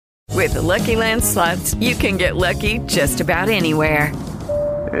With the Lucky Land Slots, you can get lucky just about anywhere.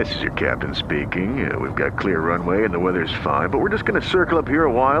 This is your captain speaking. We've got clear runway and the weather's fine, but we're just going to circle up here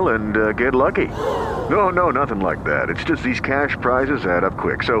a while and get lucky. No, nothing like that. It's just these cash prizes add up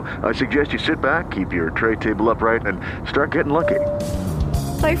quick. So I suggest you sit back, keep your tray table upright, and start getting lucky.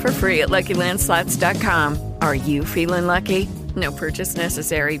 Play for free at LuckyLandSlots.com. Are you feeling lucky? No purchase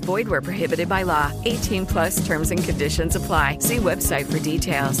necessary. Void where prohibited by law. 18 plus terms and conditions apply. See website for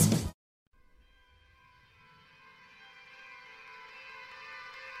details.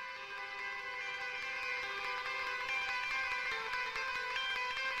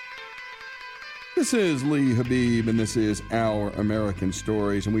 This is Lee Habib, and this is Our American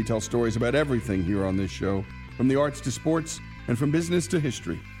Stories, and we tell stories about everything here on this show, from the arts to sports, and from business to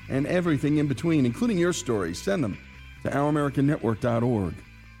history, and everything in between, including your stories. Send them to OurAmericanNetwork.org.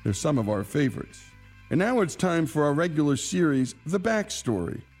 They're some of our favorites. And now it's time for our regular series, The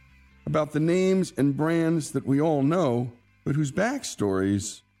Backstory, about the names and brands that we all know, but whose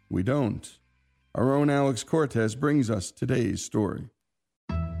backstories we don't. Our own Alex Cortez brings us today's story.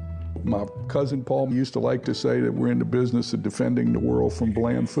 My cousin Paul used to like to say that we're in the business of defending the world from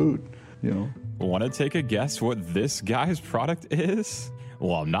bland food, Want to take a guess what this guy's product is?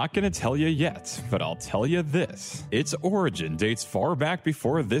 Well, I'm not going to tell you yet, but I'll tell you this. Its origin dates far back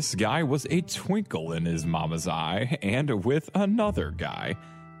before this guy was a twinkle in his mama's eye, and with another guy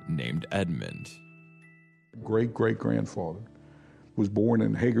named Edmund. Great-great-grandfather was born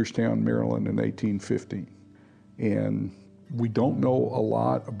in Hagerstown, Maryland in 1815, and we don't know a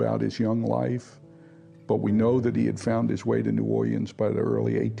lot about his young life, but we know that he had found his way to New Orleans by the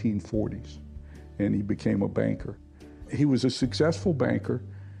early 1840s, and he became a banker. He was a successful banker,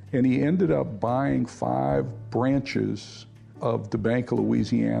 and he ended up buying 5 branches of the Bank of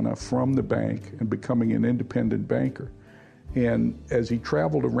Louisiana from the bank and becoming an independent banker. And as he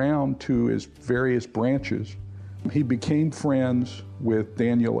traveled around to his various branches, he became friends with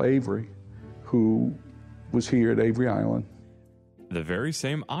Daniel Avery, who was here at Avery Island. The very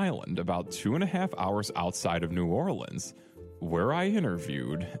same island about 2.5 hours outside of New Orleans, where I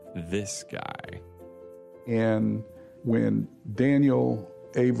interviewed this guy. And when Daniel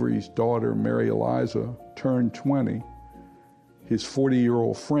Avery's daughter, Mary Eliza, turned 20, his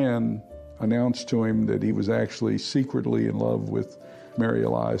 40-year-old friend announced to him that he was actually secretly in love with Mary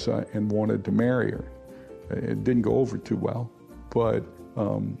Eliza and wanted to marry her. It didn't go over too well, but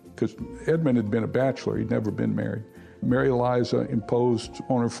because Edmund had been a bachelor, he'd never been married. Mary Eliza imposed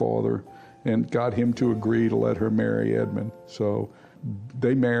on her father and got him to agree to let her marry Edmund. So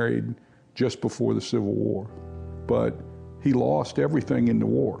they married just before the Civil War. But he lost everything in the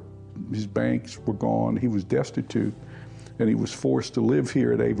war. His banks were gone, he was destitute, and he was forced to live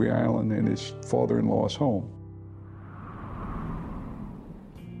here at Avery Island in his father-in-law's home.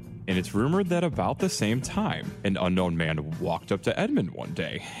 And it's rumored that about the same time, an unknown man walked up to Edmund one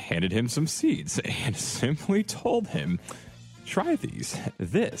day, handed him some seeds, and simply told him, "Try these.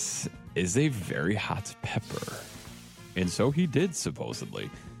 This is a very hot pepper." And so he did, supposedly.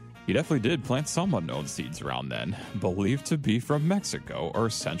 He definitely did plant some unknown seeds around then, believed to be from Mexico or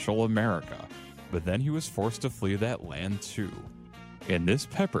Central America. But then he was forced to flee that land too. And this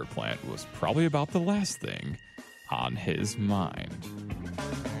pepper plant was probably about the last thing on his mind.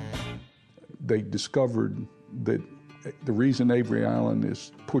 They discovered that the reason Avery Island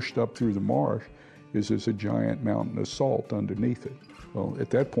is pushed up through the marsh is there's a giant mountain of salt underneath it. Well,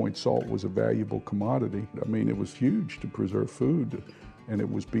 at that point, salt was a valuable commodity. I mean, it was huge to preserve food, and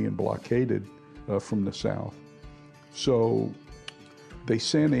it was being blockaded from the south. So they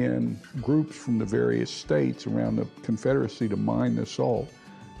sent in groups from the various states around the Confederacy to mine the salt.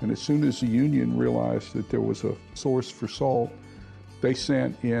 And as soon as the Union realized that there was a source for salt, they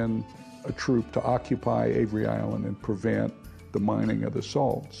sent in a troop to occupy Avery Island and prevent the mining of the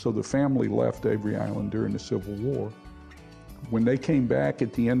salt. So the family left Avery Island during the Civil War. When they came back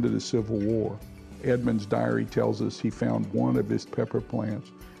at the end of the Civil War, Edmund's diary tells us he found one of his pepper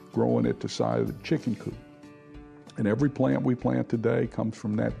plants growing at the side of the chicken coop. And every plant we plant today comes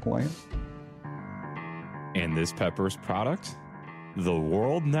from that plant. And this pepper's product? The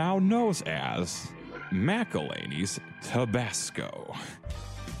world now knows as McElhaney's Tabasco.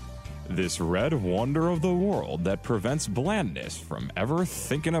 This red wonder of the world that prevents blandness from ever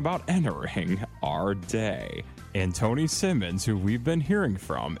thinking about entering our day. And Tony Simmons, who we've been hearing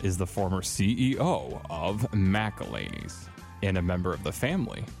from, is the former CEO of McElhaney's and a member of the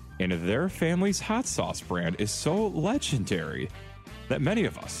family. And their family's hot sauce brand is so legendary that many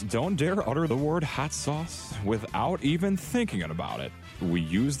of us don't dare utter the word hot sauce without even thinking about it. We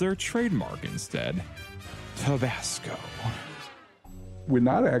use their trademark instead, Tabasco. we're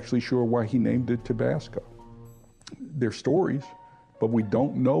not actually sure why he named it Tabasco. They're stories, but we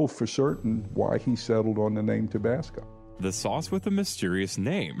don't know for certain why he settled on the name Tabasco. The sauce with a mysterious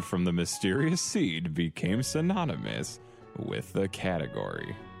name from the mysterious seed became synonymous with the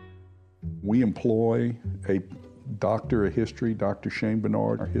category. We employ a doctor of history, Dr. Shane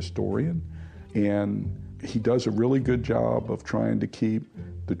Bernard, our historian, and he does a really good job of trying to keep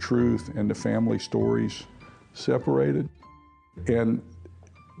the truth and the family stories separated. And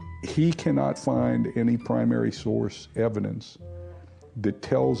he cannot find any primary source evidence that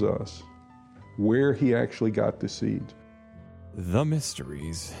tells us where he actually got the seeds. The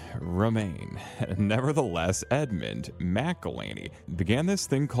mysteries remain. Nevertheless, Edmund McElhaney began this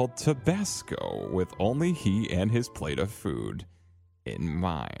thing called Tabasco with only he and his plate of food in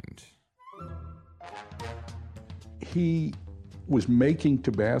mind. He was making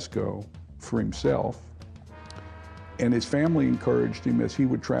Tabasco for himself, and his family encouraged him as he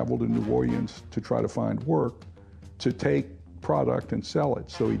would travel to New Orleans to try to find work to take product and sell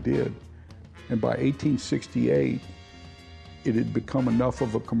it. So he did. And by 1868, it had become enough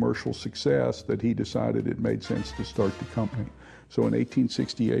of a commercial success that he decided it made sense to start the company. So in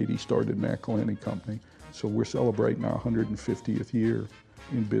 1868, he started McElhaney Company. So we're celebrating our 150th year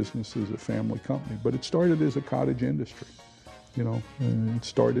in business as a family company. But it started as a cottage industry. You know, it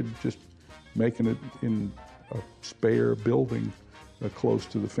started just making it in a spare building close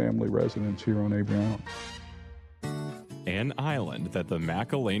to the family residence here on Avery Island. An island that the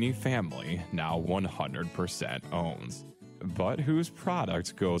McElhaney family now 100% owns, but whose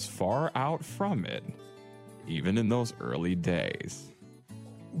product goes far out from it, even in those early days.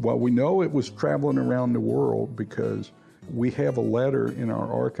 Well, we know it was traveling around the world because we have a letter in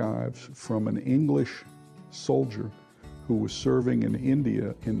our archives from an English soldier who was serving in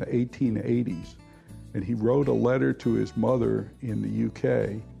India in the 1880s. And he wrote a letter to his mother in the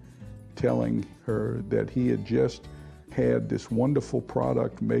UK telling her that he had just had this wonderful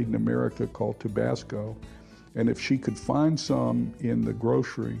product made in America called Tabasco, and if she could find some in the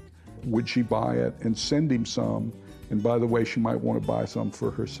grocery, would she buy it and send him some? And by the way, she might want to buy some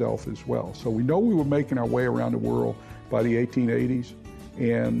for herself as well. So we know we were making our way around the world by the 1880s,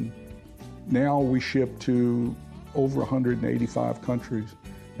 and now we ship to over 185 countries,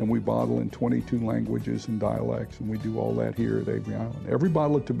 and we bottle in 22 languages and dialects, and we do all that here at Avery Island. Every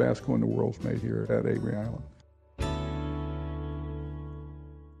bottle of Tabasco in the world is made here at Avery Island.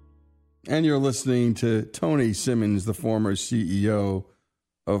 And you're listening to Tony Simmons, the former CEO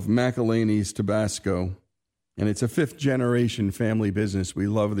of McElhaney's Tabasco. And it's a fifth-generation family business. We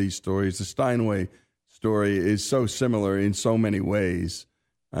love these stories. The Steinway story is so similar in so many ways.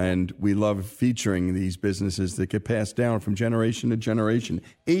 And we love featuring these businesses that get passed down from generation to generation.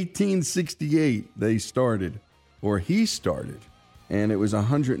 1868, they started, or he started. And it was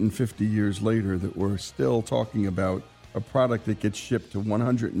 150 years later that we're still talking about a product that gets shipped to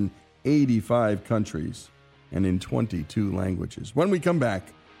 185 countries and in 22 languages. When we come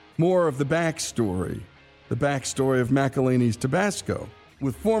back, more of the backstory of McElhaney's Tabasco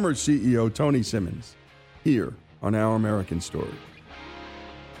with former CEO Tony Simmons here on Our American Story.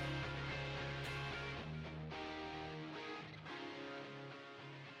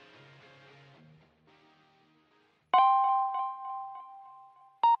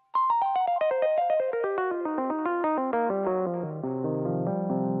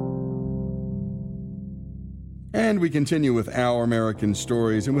 And we continue with Our American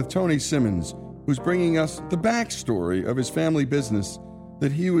Stories and with Tony Simmons, who's bringing us the backstory of his family business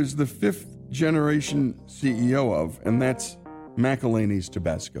that he was the fifth-generation CEO of, and that's McElhaney's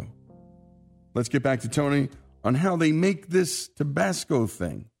Tabasco. Let's get back to Tony on how they make this Tabasco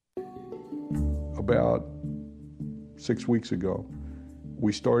thing. About 6 weeks ago,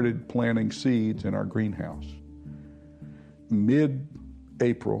 we started planting seeds in our greenhouse.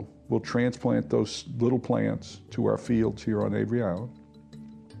 Mid-April, we'll transplant those little plants to our fields here on Avery Island,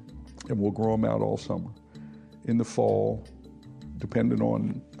 and we'll grow them out all summer. In the fall, depending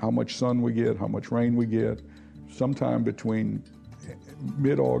on how much sun we get, how much rain we get, sometime between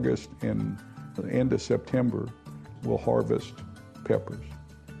mid-August and the end of September, we'll harvest peppers.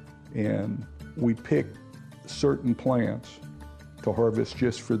 And we pick certain plants to harvest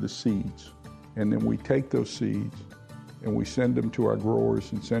just for the seeds. And then we take those seeds and we send them to our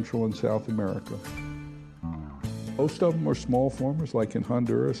growers in Central and South America. Most of them are small farmers, like in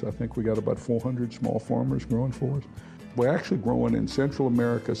Honduras. I think we got about 400 small farmers growing for us. We're actually growing in Central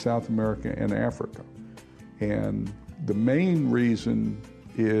America, South America, and Africa. And the main reason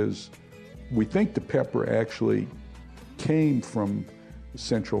is we think the pepper actually came from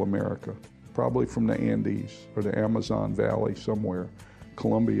Central America, probably from the Andes or the Amazon Valley somewhere.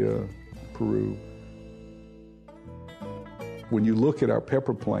 Colombia, Peru. When you look at our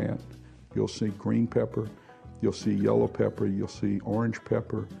pepper plant, you'll see green pepper, you'll see yellow pepper, you'll see orange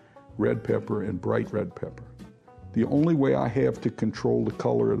pepper, red pepper, and bright red pepper. The only way I have to control the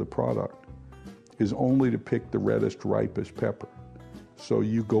color of the product is only to pick the reddest, ripest pepper. So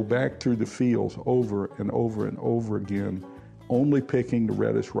you go back through the fields over and over and over again, only picking the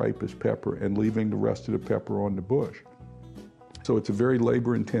reddest, ripest pepper and leaving the rest of the pepper on the bush. So it's a very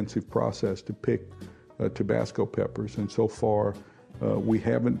labor-intensive process to pick Tabasco peppers, and so far we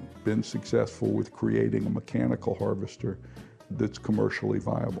haven't been successful with creating a mechanical harvester that's commercially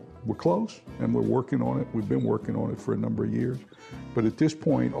viable. We're close, and we're working on it. We've been working on it for a number of years, but at this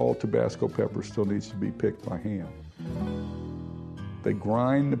point, all Tabasco pepper still needs to be picked by hand. They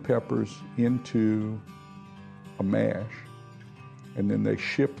grind the peppers into a mash, and then they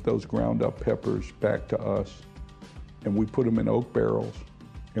ship those ground up peppers back to us, and we put them in oak barrels,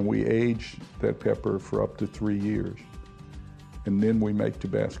 and we age that pepper for up to 3 years. And then we make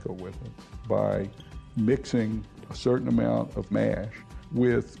Tabasco with it by mixing a certain amount of mash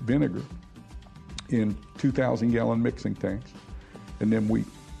with vinegar in 2,000-gallon mixing tanks. And then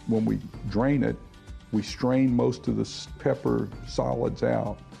when we drain it, we strain most of the pepper solids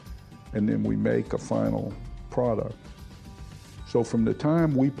out, and then we make a final product. So from the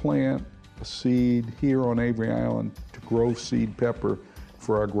time we plant a seed here on Avery Island to grow seed pepper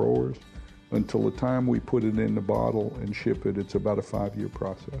for our growers, until the time we put it in the bottle and ship it, it's about a 5-year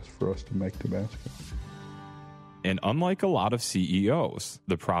process for us to make Tabasco. And unlike a lot of CEOs,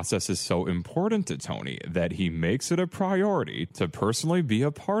 the process is so important to Tony that he makes it a priority to personally be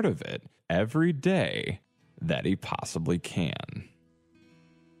a part of it every day that he possibly can.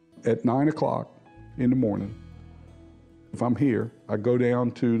 At 9 o'clock in the morning, if I'm here, I go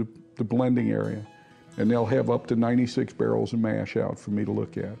down to the blending area, and they'll have up to 96 barrels of mash out for me to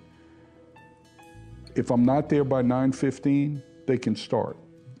look at. If I'm not there by 9:15, they can start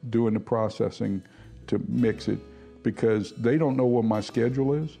doing the processing to mix it, because they don't know what my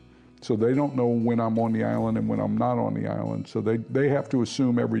schedule is, so they don't know when I'm on the island and when I'm not on the island. So they have to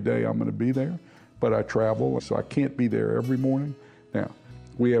assume every day I'm going to be there, but I travel, so I can't be there every morning. Now,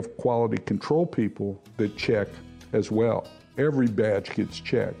 we have quality control people that check as well. Every batch gets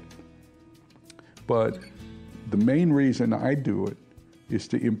checked. But the main reason I do it is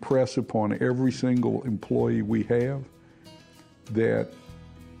to impress upon every single employee we have that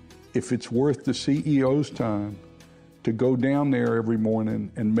if it's worth the CEO's time to go down there every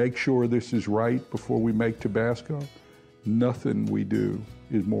morning and make sure this is right before we make Tabasco, nothing we do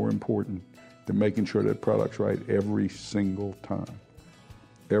is more important than making sure that product's right every single time.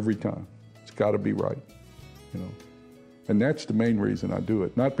 Every time. It's got to be right, you know. And that's the main reason I do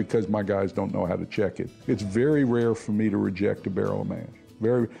it, not because my guys don't know how to check it. It's very rare for me to reject a barrel of mash.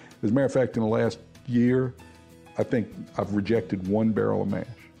 As a matter of fact, in the last year, I think I've rejected 1 barrel of mash.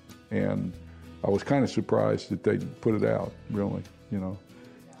 And I was kind of surprised that they put it out, really, you know,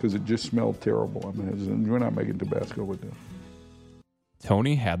 because it just smelled terrible. I mean, we're not making Tabasco with this.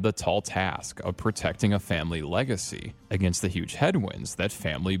 Tony had the tall task of protecting a family legacy against the huge headwinds that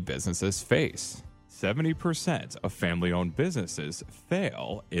family businesses face. 70% of family-owned businesses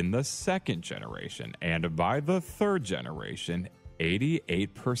fail in the second generation, and by the third generation,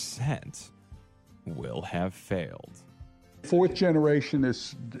 88% will have failed. Fourth generation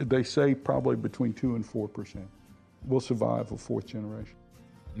is, they say, probably between 2 and 4%. We'll survive a fourth generation.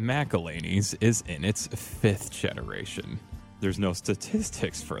 McElhaney's is in its 5th generation. There's no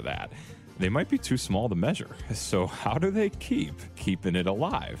statistics for that. They might be too small to measure. So how do they keep keeping it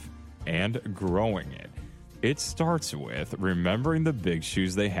alive and growing it? It starts with remembering the big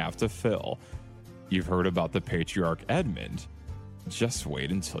shoes they have to fill. You've heard about the patriarch Edmund. Just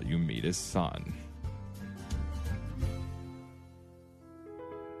wait until you meet his son.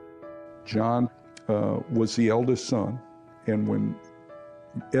 John was the eldest son, and when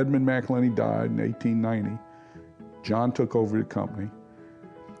Edmund McElhaney died in 1890, John took over the company,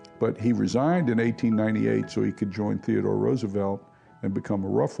 but he resigned in 1898 so he could join Theodore Roosevelt and become a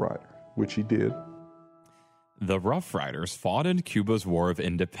Rough Rider, which he did. The Rough Riders fought in Cuba's War of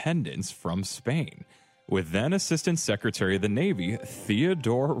Independence from Spain, with then Assistant Secretary of the Navy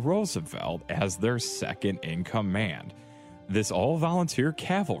Theodore Roosevelt as their second in command. This all-volunteer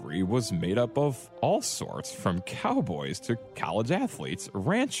cavalry was made up of all sorts, from cowboys to college athletes,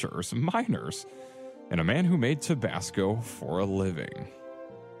 ranchers, miners, and a man who made Tabasco for a living.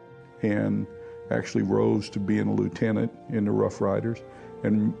 And actually rose to being a lieutenant in the Rough Riders,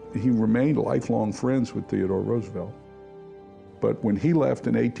 and he remained lifelong friends with Theodore Roosevelt. But when he left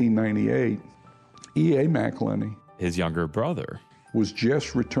in 1898, E.A. McElhaney, his younger brother, was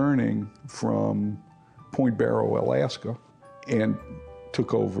just returning from Point Barrow, Alaska, and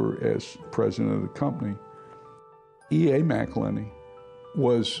took over as president of the company. E.A. McElhenney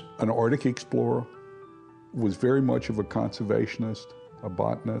was an Arctic explorer, was very much of a conservationist, a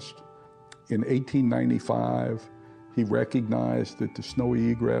botanist. In 1895, he recognized that the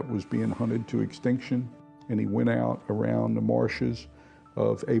snowy egret was being hunted to extinction, and he went out around the marshes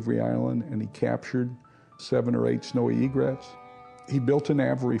of Avery Island and he captured 7 or 8 snowy egrets. He built an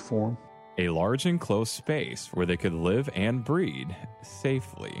aviary for them. A large enclosed space where they could live and breed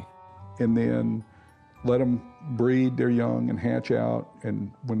safely. And then let them breed their young and hatch out,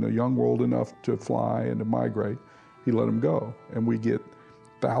 and when the young were old enough to fly and to migrate, he let them go. And we get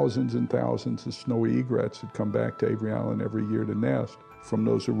thousands and thousands of snowy egrets that come back to Avery Island every year to nest from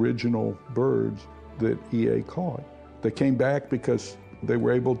those original birds that EA caught. They came back because they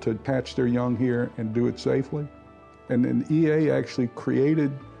were able to hatch their young here and do it safely. And then EA actually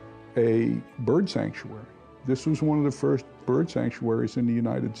created a bird sanctuary. This was one of the first bird sanctuaries in the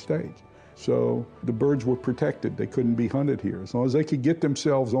United States. So the birds were protected. They couldn't be hunted here as long as they could get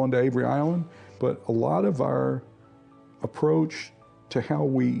themselves onto Avery Island. But a lot of our approach to how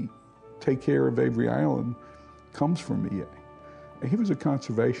we take care of Avery Island comes from EA. He was a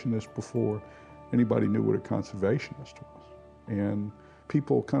conservationist before anybody knew what a conservationist was. And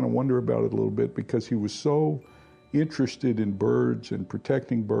people kind of wonder about it a little bit because he was so interested in birds and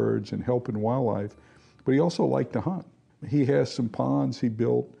protecting birds and helping wildlife, but he also liked to hunt. He has some ponds he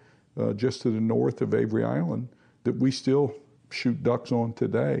built just to the north of Avery Island that we still shoot ducks on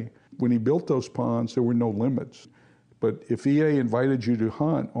today. When he built those ponds, there were no limits. But if EA invited you to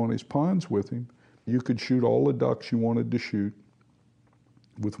hunt on his ponds with him, you could shoot all the ducks you wanted to shoot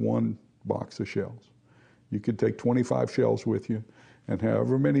with one box of shells. You could take 25 shells with you, and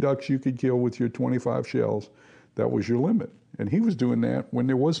however many ducks you could kill with your 25 shells, that was your limit. And he was doing that when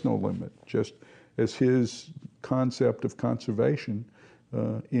there was no limit, just as his concept of conservation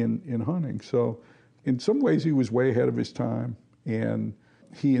in hunting. So in some ways he was way ahead of his time, and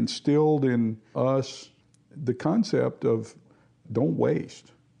he instilled in us the concept of don't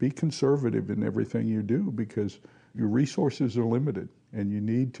waste. Be conservative in everything you do because your resources are limited and you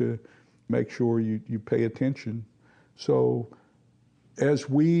need to make sure you pay attention. So as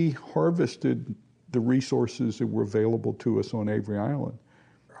we harvested the resources that were available to us on Avery Island,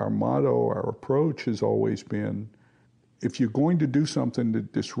 our motto, our approach has always been, if you're going to do something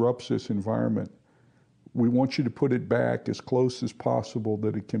that disrupts this environment, we want you to put it back as close as possible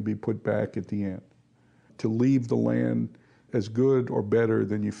that it can be put back at the end, to leave the land as good or better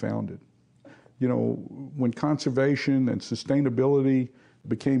than you found it. You know, when conservation and sustainability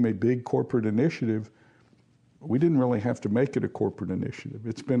became a big corporate initiative, we didn't really have to make it a corporate initiative.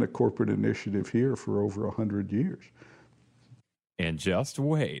 It's been a corporate initiative here for over 100 years. And just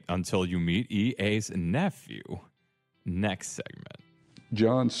wait until you meet EA's nephew. Next segment.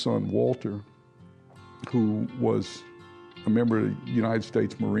 John's son, Walter, who was a member of the United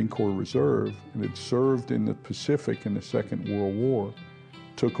States Marine Corps Reserve and had served in the Pacific in the Second World War,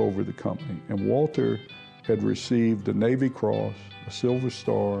 took over the company. And Walter had received a Navy Cross, a Silver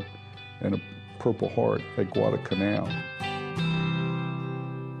Star, and a Purple Heart at Guadalcanal.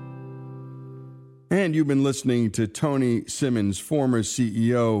 And you've been listening to Tony Simmons, former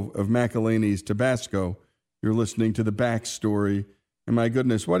CEO of McElhenney's Tabasco. You're listening to the backstory. And my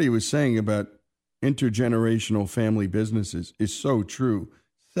goodness, what he was saying about intergenerational family businesses is so true.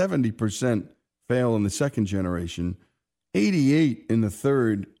 70% fail in the second generation, 88 in the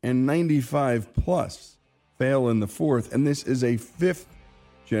third, and 95 plus fail in the fourth. And this is a fifth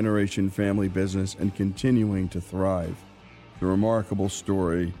generation family business and continuing to thrive. The remarkable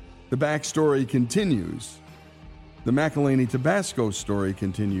story. The backstory continues. The McElhenney Tabasco story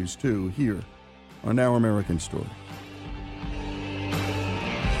continues too, here on Our American Story.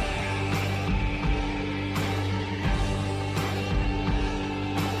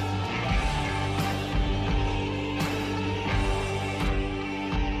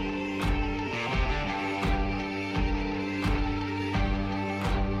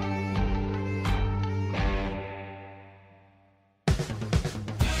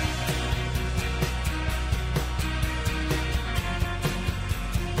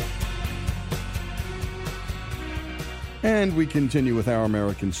 And we continue with Our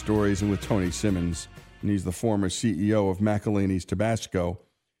American Stories and with Tony Simmons. And he's the former CEO of McElhenney's Tabasco.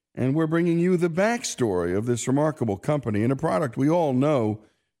 And we're bringing you the backstory of this remarkable company and a product we all know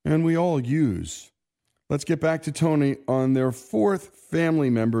and we all use. Let's get back to Tony on their fourth family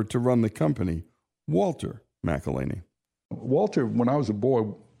member to run the company, Walter McElhenney. Walter, when I was a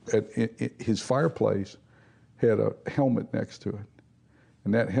boy, at his fireplace had a helmet next to it.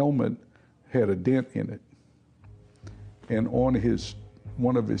 and that helmet had a dent in it. And on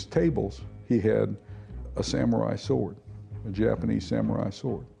one of his tables, he had a samurai sword, a Japanese samurai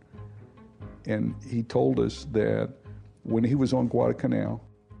sword. And he told us that when he was on Guadalcanal,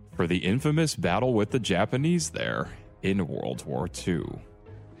 for the infamous battle with the Japanese there in World War II.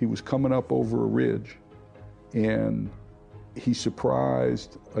 He was coming up over a ridge, and he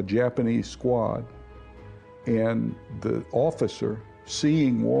surprised a Japanese squad, and the officer,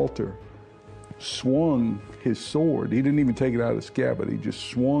 seeing Walter, swung his sword. He didn't even take it out of the scabbard. He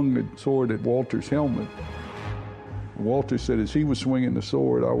just swung the sword at Walter's helmet. Walter said as he was swinging the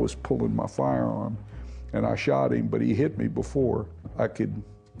sword, I was pulling my firearm, and I shot him, but he hit me before I could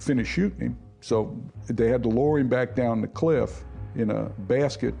finish shooting him. So they had to lower him back down the cliff in a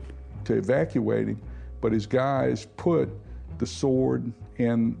basket to evacuate him, but his guys put the sword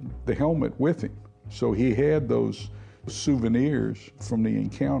and the helmet with him. So he had those souvenirs from the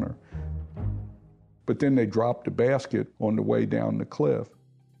encounter. But then they dropped the basket on the way down the cliff.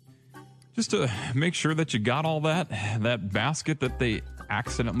 Just to make sure that you got all that basket that they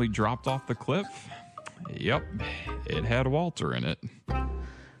accidentally dropped off the cliff, yep, it had Walter in it.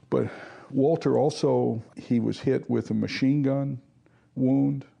 But Walter also, he was hit with a machine gun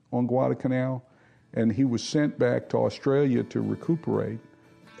wound on Guadalcanal, and he was sent back to Australia to recuperate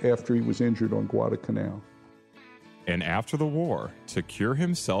after he was injured on Guadalcanal. And after the war, to cure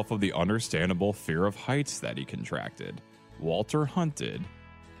himself of the understandable fear of heights that he contracted, Walter hunted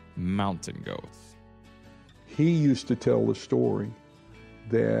mountain goats. He used to tell the story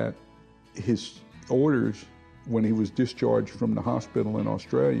that his orders, when he was discharged from the hospital in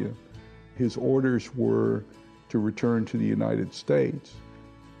Australia, his orders were to return to the United States,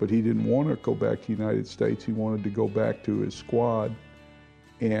 but he didn't want to go back to the United States. He wanted to go back to his squad,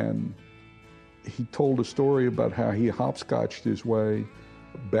 and he told a story about how he hopscotched his way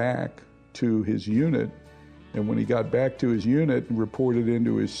back to his unit, and when he got back to his unit and reported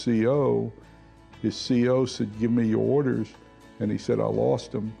into his CO said, "Give me your orders," and he said, "I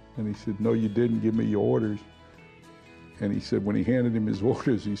lost them," and he said, "No, you didn't give me your orders." And he said, when he handed him his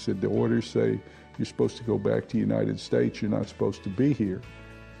orders, he said, "The orders say you're supposed to go back to the United States, you're not supposed to be here."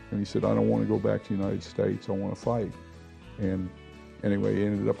 And he said, "I don't want to go back to the United States, I want to fight." And anyway, he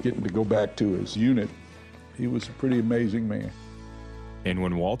ended up getting to go back to his unit. He was a pretty amazing man. And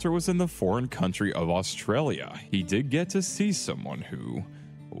when Walter was in the foreign country of Australia, he did get to see someone who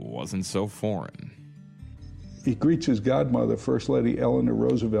wasn't so foreign. He greets his godmother, First Lady Eleanor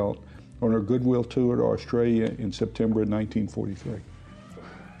Roosevelt, on her goodwill tour to Australia in September of 1943.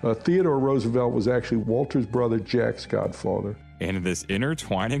 Theodore Roosevelt was actually Walter's brother Jack's godfather. And this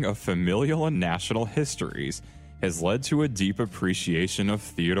intertwining of familial and national histories has led to a deep appreciation of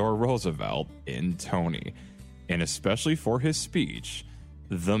Theodore Roosevelt in Tony, and especially for his speech,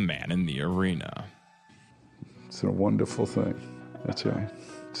 "The Man in the Arena." It's a wonderful thing. That's right.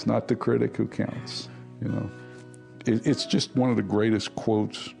 It's not the critic who counts, you know. It's just one of the greatest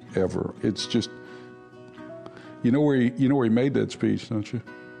quotes ever. It's just, you know where he made that speech, don't you?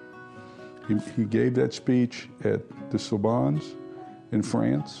 He gave that speech at the Sorbonne in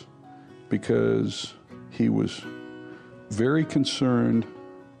France because he was very concerned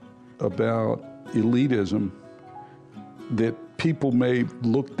about elitism, that people may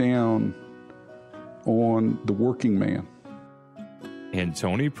look down on the working man. And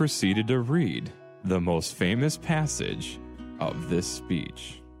Tony proceeded to read the most famous passage of this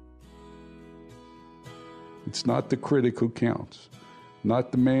speech. It's not the critic who counts,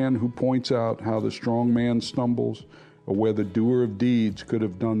 not the man who points out how the strong man stumbles or where the doer of deeds could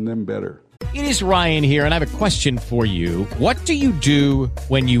have done them better. It is Ryan here, and I have a question for you. What do you do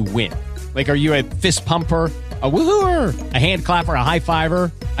when you win? Like, are you a fist pumper, a woohooer, a hand clapper, a high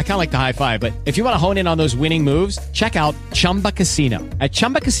fiver? I kind of like the high five, but if you want to hone in on those winning moves, check out Chumba Casino. At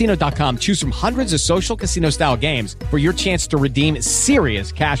ChumbaCasino.com, choose from hundreds of social casino-style games for your chance to redeem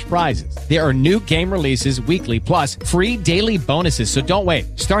serious cash prizes. There are new game releases weekly, plus free daily bonuses. So don't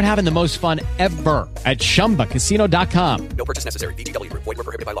wait. Start having the most fun ever at ChumbaCasino.com. No purchase necessary. VGW. Void where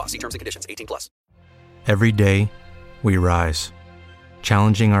prohibited by law. See terms and conditions. 18+. Every day, we rise,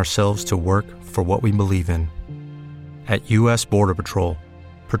 challenging ourselves to work for what we believe in. At U.S. Border Patrol,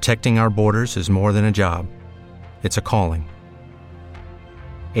 protecting our borders is more than a job. It's a calling.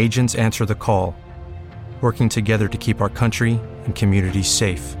 Agents answer the call, working together to keep our country and communities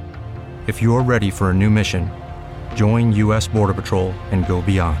safe. If you're ready for a new mission, join U.S. Border Patrol and go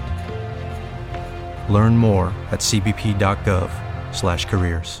beyond. Learn more at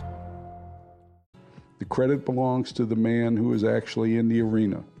cbp.gov/careers. The credit belongs to the man who is actually in the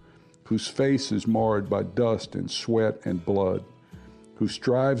arena, whose face is marred by dust and sweat and blood, who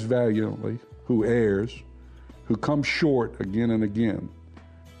strives valiantly, who errs, who comes short again and again,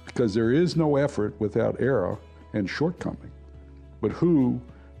 because there is no effort without error and shortcoming, but who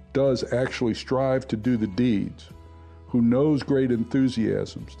does actually strive to do the deeds, who knows great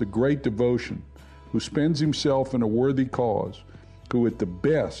enthusiasms, the great devotion, who spends himself in a worthy cause, who at the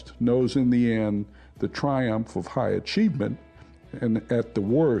best knows in the end the triumph of high achievement, and at the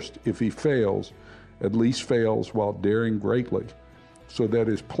worst, if he fails, at least fails while daring greatly, so that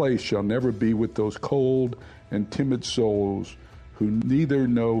his place shall never be with those cold and timid souls who neither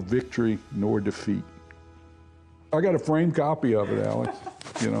know victory nor defeat. I got a framed copy of it, Alex.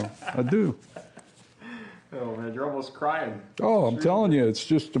 I do. Oh, man, you're almost crying. Oh, I'm telling you, it's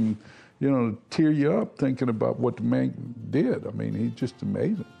just, tear you up thinking about what the man did. I mean, he's just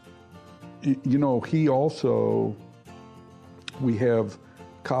amazing. He also, we have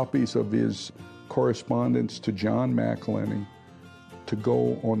copies of his correspondence to John McElhenney to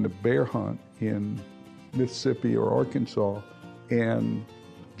go on the bear hunt in Mississippi or Arkansas, and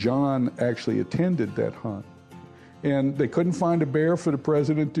John actually attended that hunt. And they couldn't find a bear for the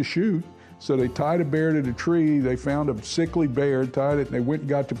president to shoot, so they tied a bear to the tree. They found a sickly bear, tied it, and they went and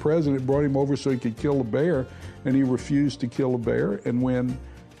got the president, brought him over so he could kill the bear, and he refused to kill the bear. And when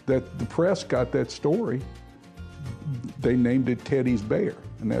the press got that story, they named it Teddy's Bear,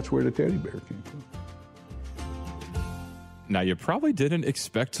 and that's where the teddy bear came from. Now, you probably didn't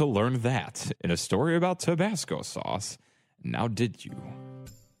expect to learn that in a story about Tabasco sauce. Now, did you?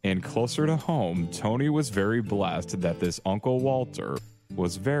 And closer to home, Tony was very blessed that this Uncle Walter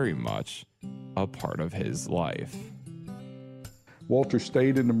was very much a part of his life. Walter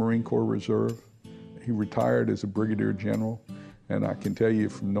stayed in the Marine Corps Reserve. He retired as a brigadier general, and I can tell you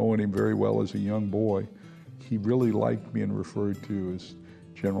from knowing him very well as a young boy, he really liked being referred to as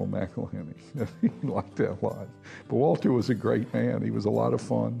General McElhenney. He liked that a lot. But Walter was a great man. He was a lot of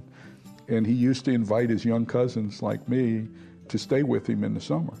fun, and he used to invite his young cousins like me to stay with him in the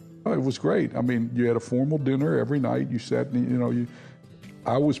summer. It was great. I mean, you had a formal dinner every night. You sat,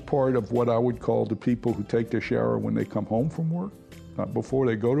 I was part of what I would call the people who take their shower when they come home from work, not before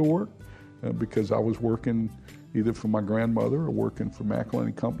they go to work, because I was working either for my grandmother or working for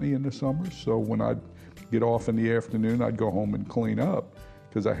McElhenney Company in the summer. So when I'd get off in the afternoon, I'd go home and clean up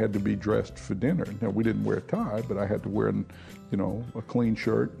because I had to be dressed for dinner. Now, we didn't wear a tie, but I had to wear, a clean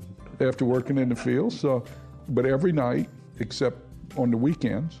shirt after working in the field. So, but every night, except on the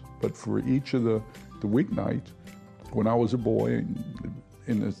weekends, but for each of the weeknights, when I was a boy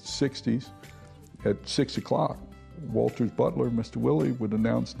in the 60s, at 6 o'clock, Walter's butler, Mr. Willie, would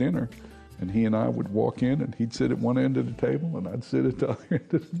announce dinner, and he and I would walk in, and he'd sit at one end of the table, and I'd sit at the other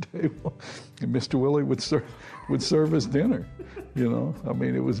end of the table, and Mr. Willie would serve us dinner. I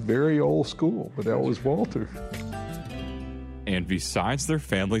mean, it was very old school, but that was Walter. And besides their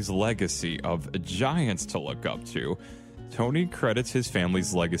family's legacy of giants to look up to, Tony credits his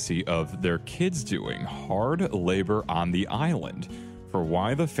family's legacy of their kids doing hard labor on the island for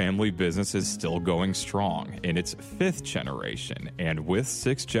why the family business is still going strong in its 5th generation and with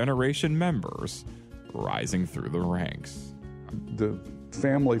 6th generation members rising through the ranks. The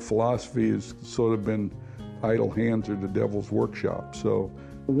family philosophy has sort of been idle hands are the devil's workshop. So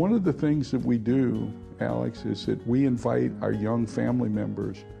one of the things that we do, Alex, is that we invite our young family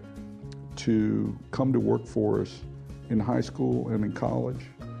members to come to work for us in high school and in college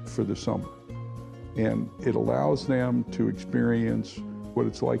for the summer. And it allows them to experience what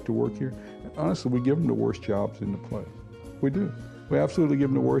it's like to work here. And honestly, we give them the worst jobs in the place. We do. We absolutely give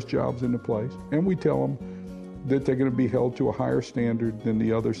them the worst jobs in the place. And we tell them that they're going to be held to a higher standard than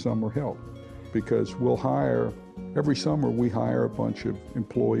the other summer help. Because every summer we hire a bunch of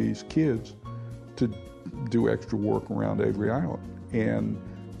employees, kids, to do extra work around Avery Island. And,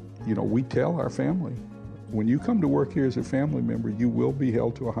 we tell our family, when you come to work here as a family member, you will be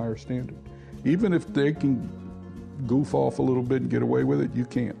held to a higher standard. Even if they can goof off a little bit and get away with it, you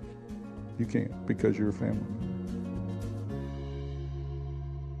can't. You can't because you're a family member.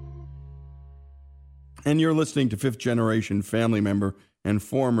 And you're listening to 5th generation family member and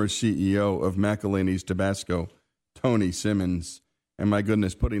former CEO of McElhenney's Tabasco, Tony Simmons. And my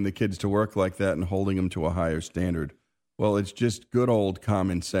goodness, putting the kids to work like that and holding them to a higher standard. Well, it's just good old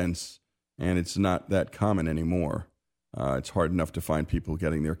common sense. And it's not that common anymore. It's hard enough to find people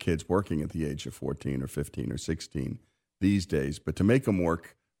getting their kids working at the age of 14 or 15 or 16 these days. But to make them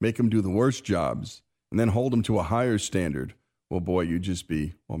work, make them do the worst jobs, and then hold them to a higher standard, well, boy, you'd just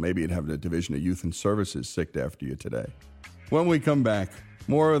be, maybe you'd have the Division of Youth and Services sick after you today. When we come back,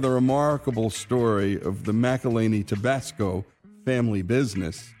 more of the remarkable story of the McElhenney Tabasco family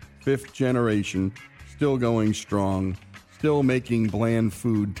business, 5th generation, still going strong, still making bland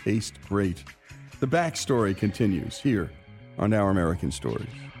food taste great. The backstory continues here on Our American Stories.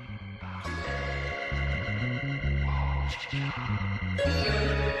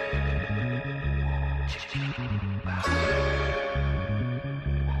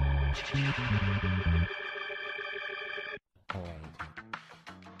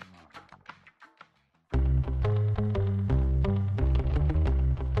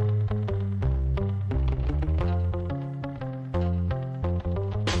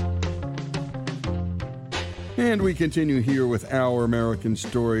 And we continue here with Our American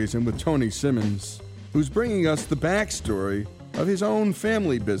Stories and with Tony Simmons, who's bringing us the backstory of his own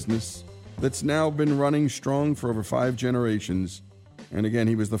family business that's now been running strong for over 5 generations. And again,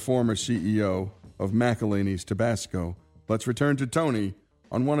 he was the former CEO of McElhaney's Tabasco. Let's return to Tony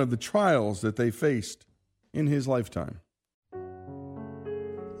on one of the trials that they faced in his lifetime.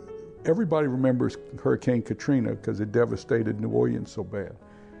 Everybody remembers Hurricane Katrina because it devastated New Orleans so bad.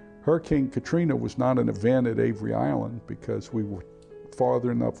 Hurricane Katrina was not an event at Avery Island because we were farther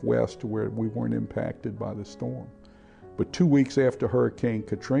enough west to where we weren't impacted by the storm. But 2 weeks after Hurricane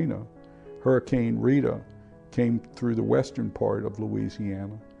Katrina, Hurricane Rita came through the western part of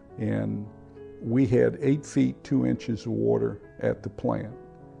Louisiana, and we had 8 feet 2 inches of water at the plant,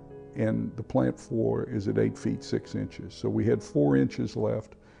 and the plant floor is at 8 feet 6 inches. So we had 4 inches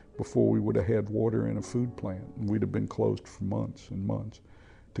left before we would have had water in a food plant, and we'd have been closed for months and months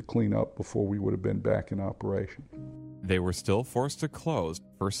to clean up before we would have been back in operation. They were still forced to close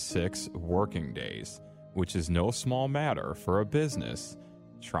for 6 working days, which is no small matter for a business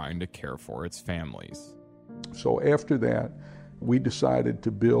trying to care for its families. So after that, we decided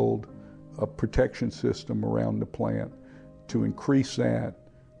to build a protection system around the plant to increase that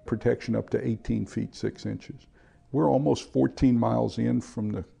protection up to 18 feet 6 inches. We're almost 14 miles in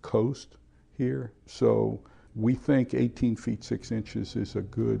from the coast here, so we think 18 feet 6 inches is a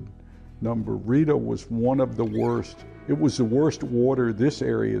good number. Rita was one of the worst. It was the worst water this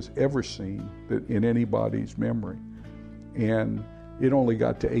area has ever seen that in anybody's memory. And it only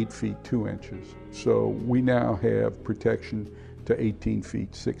got to 8 feet 2 inches. So we now have protection to 18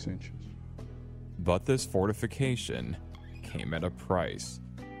 feet 6 inches. But this fortification came at a price,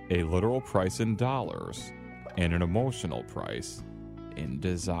 a literal price in dollars, and an emotional price in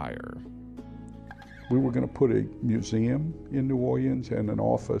desire. We were going to put a museum in New Orleans and an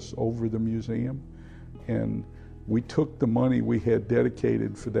office over the museum. And we took the money we had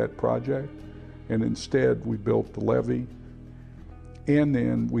dedicated for that project, and instead we built the levee. And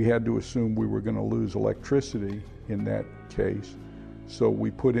then we had to assume we were going to lose electricity in that case. So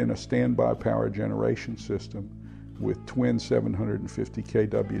we put in a standby power generation system with twin 750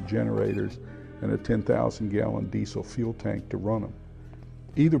 kW generators and a 10,000 gallon diesel fuel tank to run them.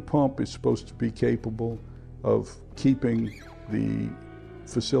 Either pump is supposed to be capable of keeping the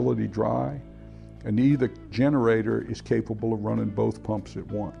facility dry, and either generator is capable of running both pumps at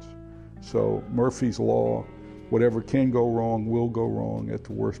once. So Murphy's Law, whatever can go wrong will go wrong at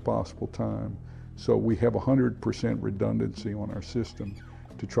the worst possible time. So we have 100% redundancy on our system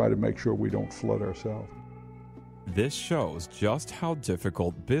to try to make sure we don't flood ourselves. This shows just how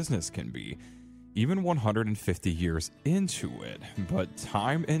difficult business can be, even 150 years into it. But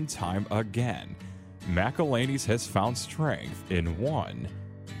time and time again, McElhaney's has found strength in one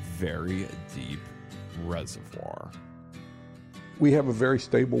very deep reservoir. We have a very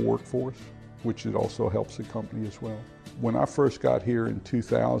stable workforce, which it also helps the company as well. When I first got here in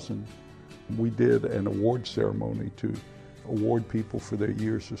 2000, we did an award ceremony to award people for their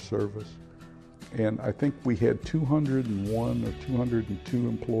years of service. And I think we had 201 or 202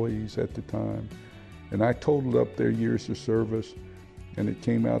 employees at the time. And I totaled up their years of service, and it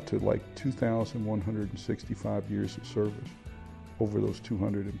came out to like 2,165 years of service over those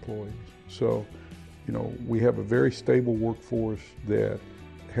 200 employees. So, you know, we have a very stable workforce that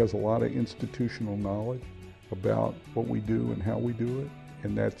has a lot of institutional knowledge about what we do and how we do it,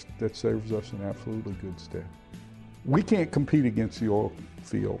 and that serves us in absolutely good stead. We can't compete against the oil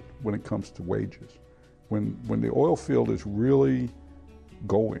field when it comes to wages. When the oil field is really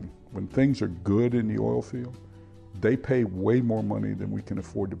going, when things are good in the oil field, they pay way more money than we can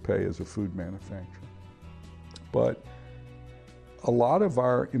afford to pay as a food manufacturer. But a lot of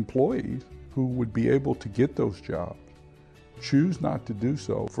our employees who would be able to get those jobs choose not to do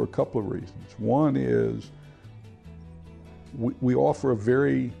so for a couple of reasons. One is we offer a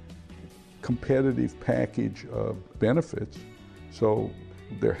very competitive package of benefits, so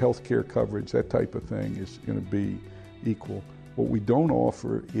their health care coverage, that type of thing is going to be equal. What we don't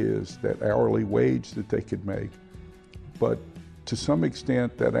offer is that hourly wage that they could make, but to some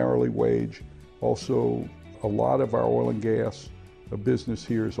extent that hourly wage also A lot of our oil and gas business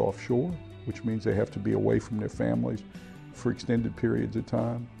here is offshore, which means they have to be away from their families for extended periods of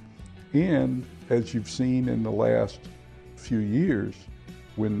time. And as you've seen in the last few years,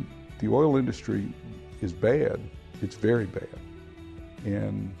 when the oil industry is bad, it's very bad.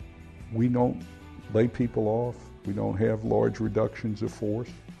 And we don't lay people off. We don't have large reductions of force.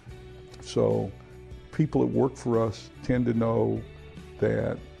 So people that work for us tend to know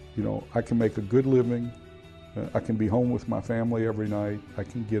that, I can make a good living. I can be home with my family every night. I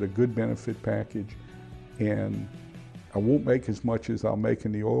can get a good benefit package. And I won't make as much as I'll make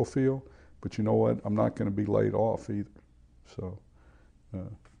in the oil field, but you know what? I'm not going to be laid off either. So,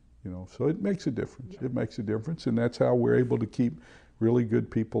 so it makes a difference. It makes a difference, and that's how we're able to keep really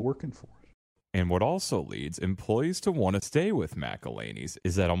good people working for us. And what also leads employees to want to stay with McElhaney's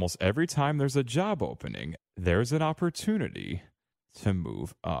is that almost every time there's a job opening, there's an opportunity to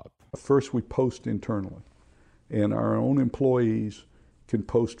move up. First, we post internally, and our own employees can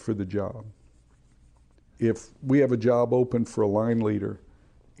post for the job. If we have a job open for a line leader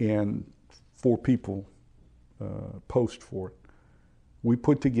and 4 people post for it, we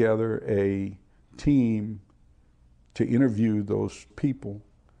put together a team to interview those people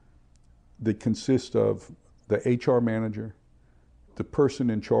that consist of the HR manager, the person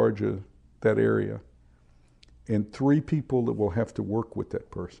in charge of that area, and 3 people that will have to work with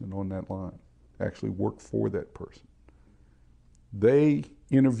that person on that line, actually work for that person. They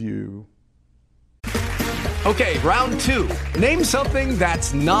interview. Okay, round 2. Name something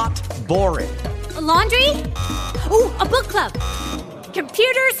that's not boring. A laundry? Ooh, a book club.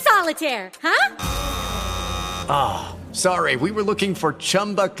 Computer solitaire, huh? Ah, sorry, we were looking for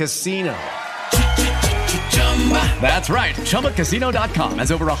Chumba Casino. That's right, ChumbaCasino.com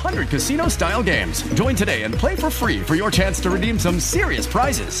has over 100 casino-style games. Join today and play for free for your chance to redeem some serious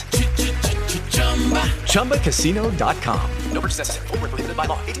prizes. ChumbaCasino.com. No purchase necessary. Void where prohibited by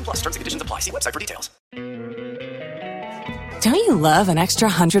law. 18+ terms and conditions apply. See website for details. Don't you love an extra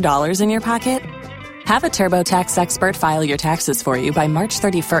 $100 in your pocket? Have a TurboTax expert file your taxes for you by March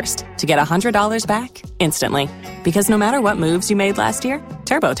 31st to get $100 back instantly. Because no matter what moves you made last year,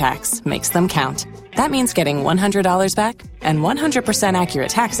 TurboTax makes them count. That means getting $100 back and 100% accurate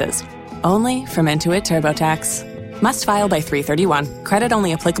taxes only from Intuit TurboTax. Must file by 3/31. Credit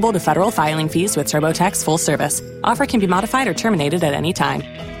only applicable to federal filing fees with TurboTax full service. Offer can be modified or terminated at any time.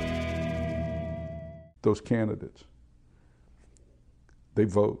 Those candidates, they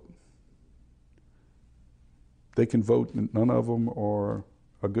vote. They can vote. None of them are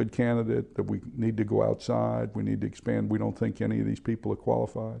a good candidate, that we need to go outside, we need to expand. We don't think any of these people are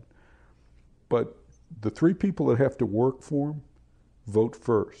qualified. But the 3 people that have to work for them vote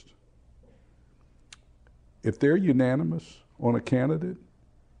first. If they're unanimous on a candidate,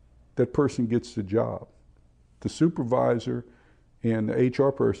 that person gets the job. The supervisor and the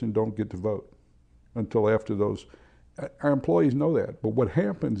HR person don't get to vote until after those. Our employees know that. But what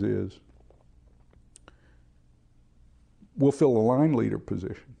happens is, we'll fill a line leader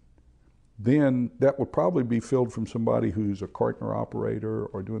position. Then that would probably be filled from somebody who's a Cartner operator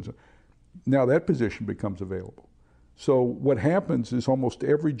or doing something. Now that position becomes available. So what happens is almost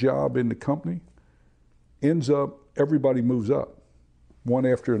every job in the company ends up, everybody moves up, one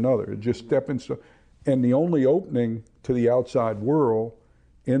after another. It just stepping stone. And the only opening to the outside world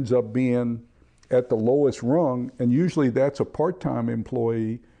ends up being at the lowest rung, and usually that's a part-time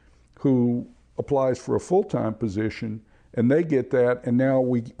employee who applies for a full-time position, and they get that, and now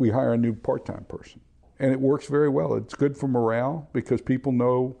we hire a new part-time person. And it works very well. It's good for morale because people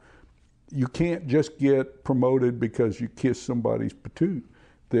know you can't just get promoted because you kiss somebody's patoot.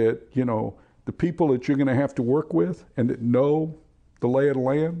 That, the people that you're going to have to work with and that know the lay of the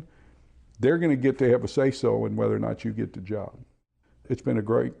land, they're going to get to have a say-so in whether or not you get the job. It's been a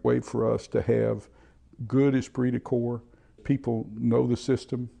great way for us to have good esprit de corps. People know the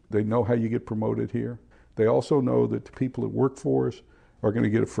system. They know how you get promoted here. They also know that the people that work for us are going to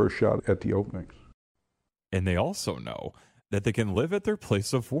get a first shot at the openings. And they also know that they can live at their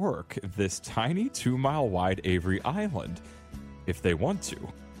place of work, this tiny 2-mile wide Avery Island, if they want to.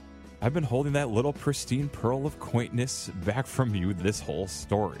 I've been holding that little pristine pearl of quaintness back from you this whole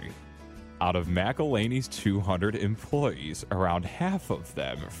story. Out of McElhaney's 200 employees, around half of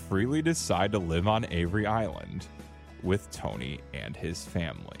them freely decide to live on Avery Island with Tony and his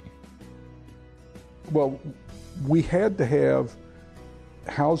family. Well, we had to have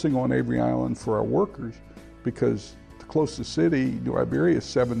housing on Avery Island for our workers because the closest city, New Iberia, is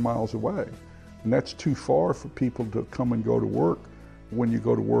 7 miles away. And that's too far for people to come and go to work when you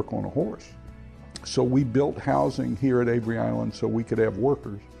go to work on a horse. So we built housing here at Avery Island so we could have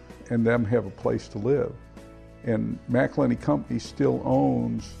workers and them have a place to live. And McElhaney Company still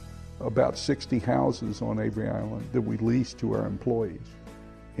owns about 60 houses on Avery Island that we lease to our employees.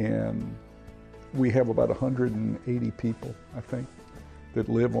 And we have about 180 people, I think, that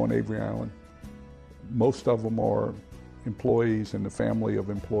live on Avery Island. Most of them are employees and the family of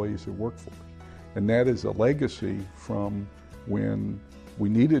employees that work for us. And that is a legacy from when we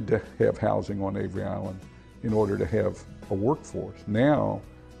needed to have housing on Avery Island in order to have a workforce. Now,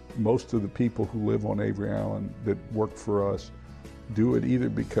 most of the people who live on Avery Island that work for us do it either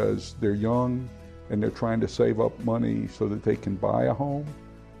because they're young and they're trying to save up money so that they can buy a home,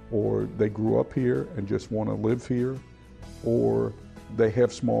 or they grew up here and just want to live here, or they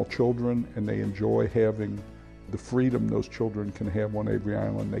have small children and they enjoy having the freedom those children can have on Avery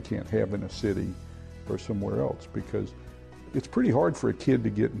Island they can't have in a city or somewhere else, because it's pretty hard for a kid to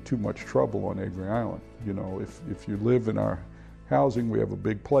get in too much trouble on Avery Island. You know, if you live in our housing, we have a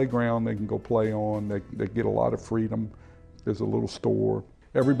big playground they can go play on, they get a lot of freedom. There's a little store.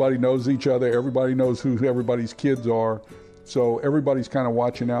 Everybody knows each other, everybody knows who everybody's kids are, so everybody's kind of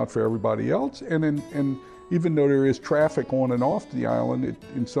watching out for everybody else. And even though there is traffic on and off the island,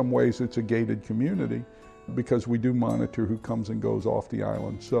 in some ways it's a gated community because we do monitor who comes and goes off the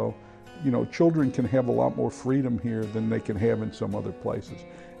island. So, you know, children can have a lot more freedom here than they can have in some other places.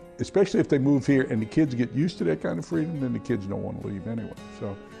 Especially if they move here and the kids get used to that kind of freedom, then the kids don't want to leave anyway.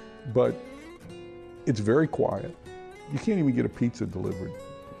 So, but it's very quiet. You can't even get a pizza delivered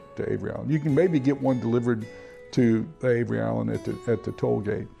to Avery Island. You can maybe get one delivered to Avery Island at the toll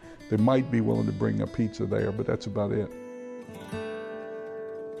gate. They might be willing to bring a pizza there, but that's about it.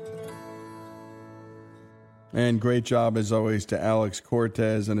 And great job, as always, to Alex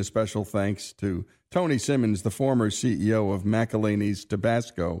Cortez, and a special thanks to Tony Simmons, the former CEO of McElhaney's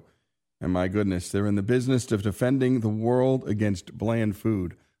Tabasco. And my goodness, they're in the business of defending the world against bland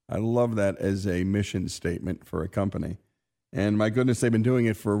food. I love that as a mission statement for a company. And my goodness, they've been doing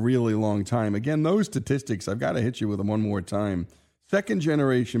it for a really long time. Again, those statistics, I've got to hit you with them one more time.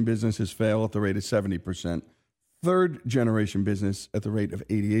 Second-generation businesses fail at the rate of 70%. Third-generation business at the rate of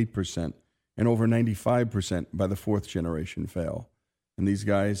 88%. And over 95% by the fourth generation fail. And these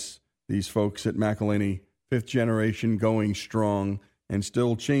guys, these folks at McElhaney, fifth generation, going strong and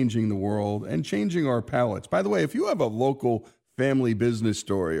still changing the world and changing our palates. By the way, if you have a local family business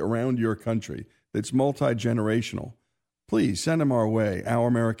story around your country that's multi-generational, please send them our way.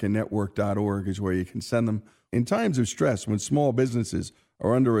 OurAmericanNetwork.org is where you can send them. In times of stress, when small businesses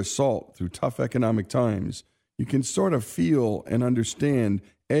are under assault through tough economic times, you can sort of feel and understand,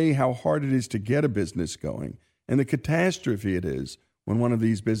 A, how hard it is to get a business going, and the catastrophe it is when one of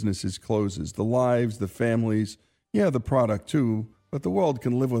these businesses closes. The lives, the families, yeah, the product too, but the world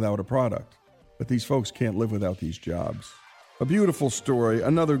can live without a product. But these folks can't live without these jobs. A beautiful story,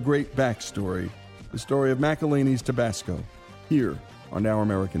 another great backstory, the story of McElhaney's Tabasco, here on Our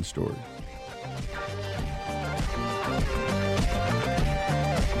American Stories.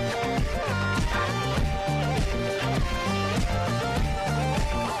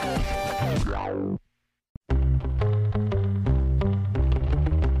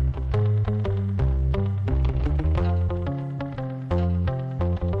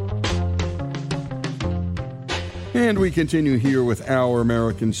 And we continue here with Our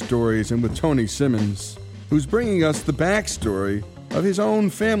American Stories and with Tony Simmons, who's bringing us the backstory of his own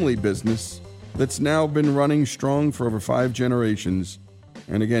family business that's now been running strong for over 5 generations.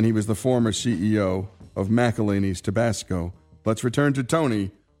 And again, he was the former CEO of McElhaney's Tabasco. Let's return to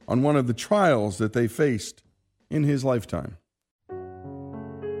Tony on one of the trials that they faced in his lifetime.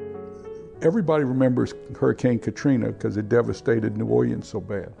 Everybody remembers Hurricane Katrina because it devastated New Orleans so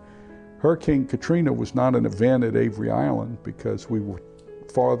bad. Hurricane Katrina was not an event at Avery Island because we were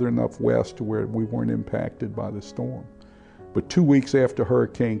farther enough west to where we weren't impacted by the storm. But 2 weeks after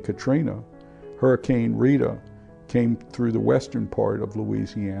Hurricane Katrina, Hurricane Rita came through the western part of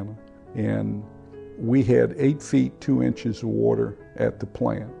Louisiana, and we had 8 feet 2 inches of water at the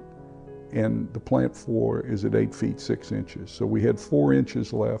plant. And the plant floor is at 8 feet 6 inches. So we had 4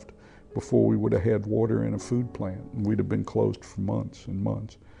 inches left before we would have had water in a food plant, and we'd have been closed for months and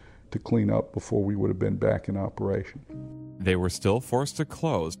months to clean up before we would have been back in operation. They were still forced to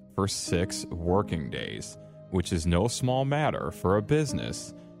close for 6 working days, which is no small matter for a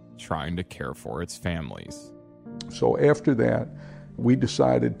business trying to care for its families. So after that, we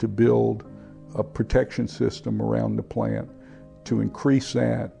decided to build a protection system around the plant to increase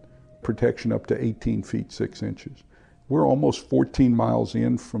that protection up to 18 feet 6 inches. We're almost 14 miles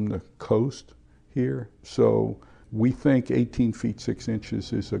in from the coast here, so we think 18 feet 6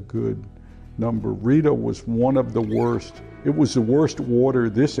 inches is a good number. Rita was one of the worst. It was the worst water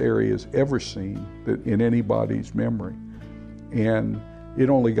this area has ever seen in anybody's memory. And it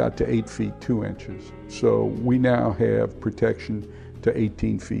only got to 8 feet 2 inches. So we now have protection to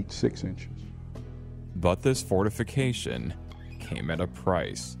 18 feet 6 inches. But this fortification came at a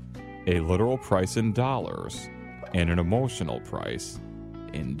price, a literal price in dollars, and an emotional price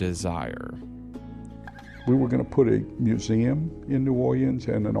in desire. We were going to put a museum in New Orleans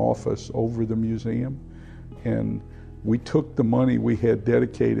and an office over the museum. And we took the money we had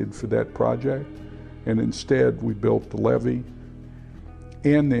dedicated for that project, and instead we built the levee.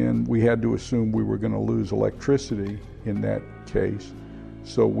 And then we had to assume we were going to lose electricity in that case.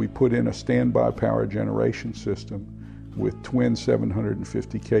 So we put in a standby power generation system with twin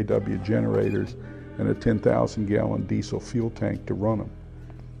 750 kW generators and a 10,000 gallon diesel fuel tank to run them.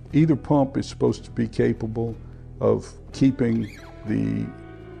 Either pump is supposed to be capable of keeping the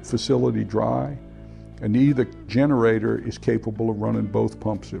facility dry, and either generator is capable of running both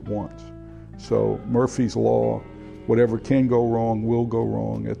pumps at once. So Murphy's Law, whatever can go wrong will go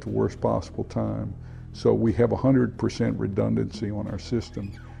wrong at the worst possible time. So we have 100% redundancy on our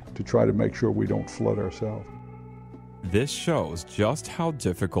system to try to make sure we don't flood ourselves. This shows just how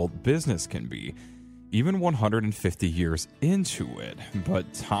difficult business can be, even 150 years into it.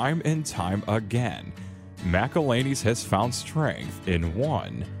 But time and time again, McElhaney's has found strength in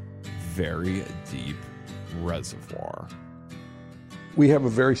one very deep reservoir. We have a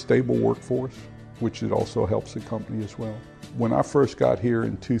very stable workforce, which it also helps the company as well. When I first got here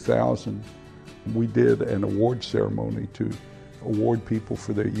in 2000, we did an award ceremony to award people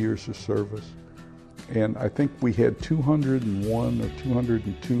for their years of service. And I think we had 201 or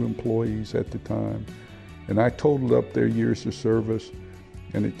 202 employees at the time. And I totaled up their years of service,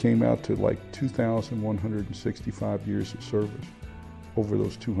 and it came out to like 2,165 years of service over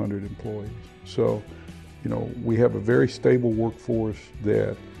those 200 employees. So, we have a very stable workforce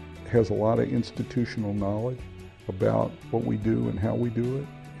that has a lot of institutional knowledge about what we do and how we do it,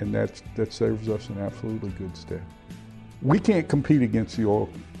 and that serves us in absolutely good stead. We can't compete against the oil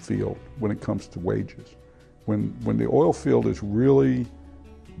field when it comes to wages. When the oil field is really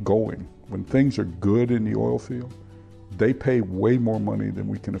going, when things are good in the oil field, they pay way more money than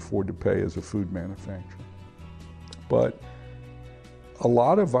we can afford to pay as a food manufacturer. But a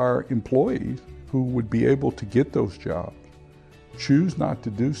lot of our employees who would be able to get those jobs choose not to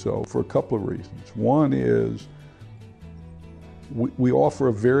do so for a couple of reasons. One is we offer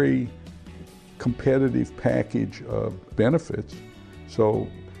a very competitive package of benefits, so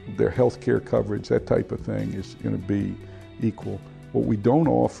their health care coverage, that type of thing, is going to be equal. What we don't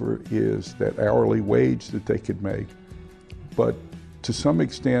offer is that hourly wage that they could make, but to some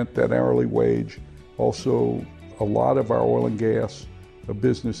extent that hourly wage also, a lot of our oil and gas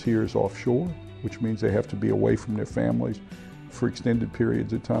business here is offshore, which means they have to be away from their families for extended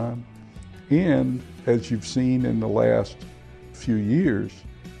periods of time. And as you've seen in the last few years,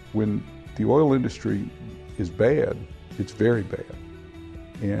 when the oil industry is bad, it's very bad.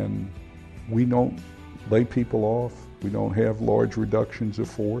 And we don't lay people off. We don't have large reductions of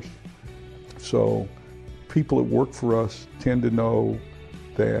force. So people that work for us tend to know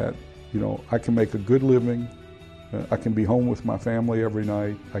that, I can make a good living. I can be home with my family every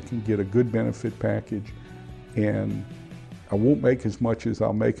night. I can get a good benefit package. And I won't make as much as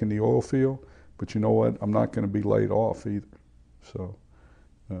I'll make in the oil field, but you know what? I'm not going to be laid off either. So,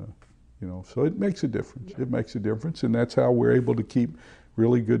 so it makes a difference. It makes a difference, and that's how we're able to keep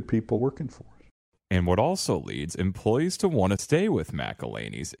really good people working for us. And what also leads employees to want to stay with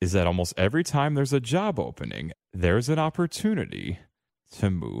McElhaney's is that almost every time there's a job opening, there's an opportunity to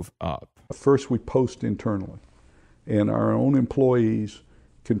move up. First, we post internally, and our own employees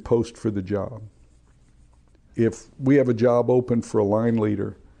can post for the job. If we have a job open for a line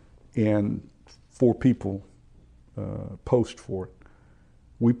leader and 4 people post for it,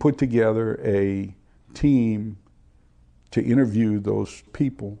 we put together a team to interview those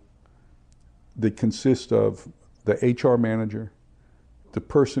people that consist of the HR manager, the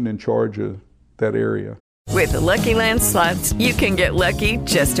person in charge of that area. With the Lucky Land Slots, you can get lucky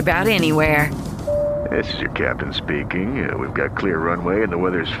just about anywhere. This is your captain speaking. We've got clear runway and the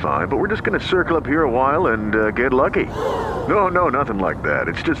weather's fine, but we're just going to circle up here a while and get lucky. No, nothing like that.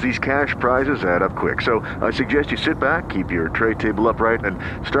 It's just these cash prizes add up quick. So I suggest you sit back, keep your tray table upright, and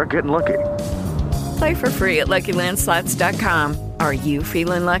start getting lucky. Play for free at LuckyLandSlots.com. Are you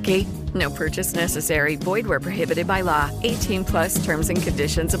feeling lucky? No purchase necessary. Void where prohibited by law. 18+ terms and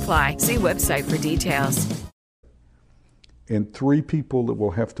conditions apply. See website for details. And 3 people that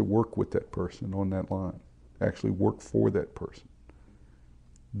will have to work with that person on that line, actually work for that person.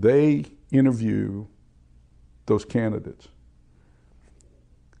 They interview those candidates.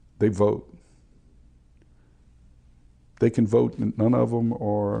 They vote. They can vote. None of them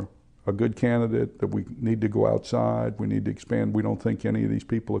are a good candidate, that we need to go outside, we need to expand, we don't think any of these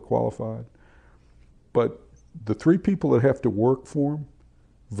people are qualified. But the 3 people that have to work for them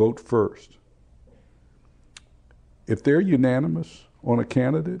vote first. If they're unanimous on a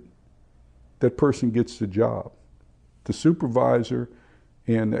candidate, that person gets the job. The supervisor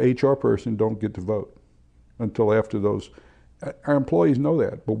and the HR person don't get to vote until after those. Our employees know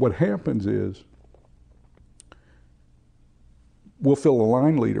that. But what happens is, we'll fill a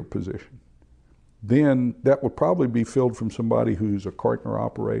line leader position. Then that would probably be filled from somebody who's a Cartner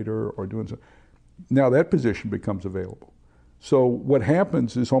operator or doing something. Now that position becomes available. So what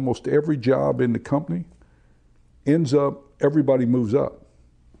happens is almost every job in the company ends up, everybody moves up,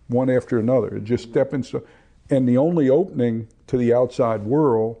 one after another. It just stepping stone. And the only opening to the outside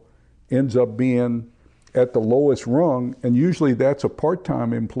world ends up being at the lowest rung, and usually that's a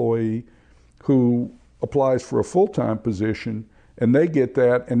part-time employee who applies for a full-time position, and they get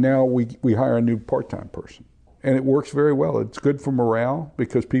that, and now we hire a new part-time person. And it works very well. It's good for morale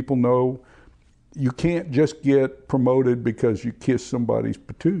because people know you can't just get promoted because you kiss somebody's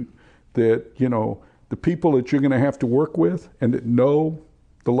patoot. That, you know, the people that you're going to have to work with and that know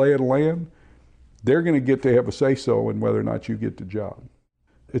the lay of the land, they're going to get to have a say-so in whether or not you get the job.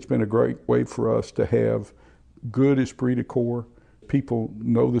 It's been a great way for us to have good esprit de corps. People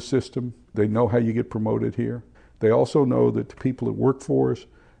know the system. They know how you get promoted here. They also know that the people that work for us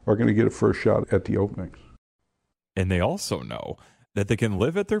are going to get a first shot at the openings. And they also know that they can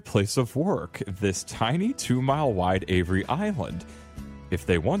live at their place of work, this tiny 2-mile wide Avery Island, if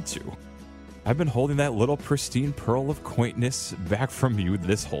they want to. I've been holding that little pristine pearl of quaintness back from you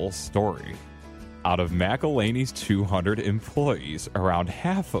this whole story. Out of McElhaney's 200 employees, around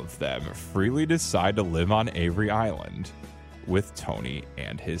half of them freely decide to live on Avery Island with Tony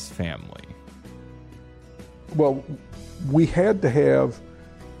and his family. Well, we had to have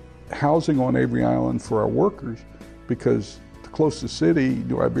housing on Avery Island for our workers because the closest city,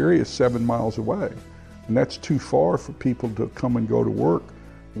 New Iberia, is 7 miles away. And that's too far for people to come and go to work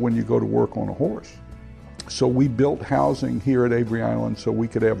when you go to work on a horse. So we built housing here at Avery Island so we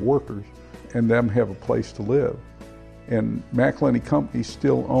could have workers and them have a place to live. And McElhaney Company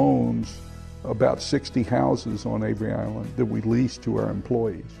still owns about 60 houses on Avery Island that we lease to our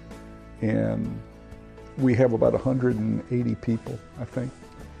employees. And we have about 180 people, I think,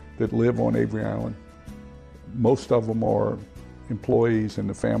 that live on Avery Island. Most of them are employees and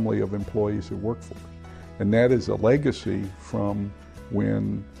the family of employees that work for us. And that is a legacy from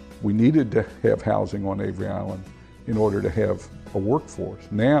when we needed to have housing on Avery Island in order to have a workforce.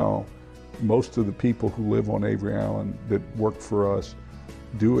 Now, most of the people who live on Avery Island that work for us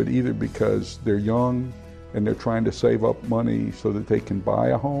do it either because they're young and they're trying to save up money so that they can buy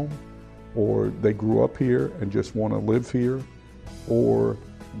a home, or they grew up here and just want to live here, or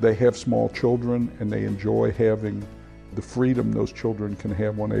they have small children and they enjoy having the freedom those children can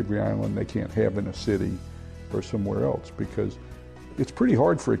have on Avery Island they can't have in a city or somewhere else, because it's pretty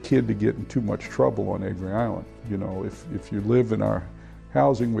hard for a kid to get in too much trouble on Avery Island. You know, if you live in our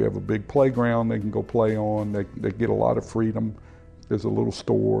housing, we have a big playground they can go play on, they get a lot of freedom. There's a little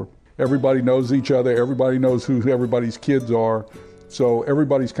store. Everybody knows each other, everybody knows who everybody's kids are, so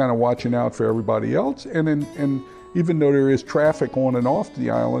everybody's kind of watching out for everybody else. And even though there is traffic on and off the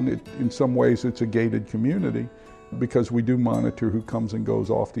island, in some ways it's a gated community because we do monitor who comes and goes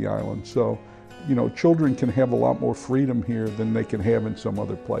off the island. So, you know, children can have a lot more freedom here than they can have in some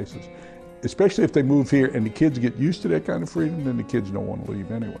other places. Especially if they move here and the kids get used to that kind of freedom, then the kids don't want to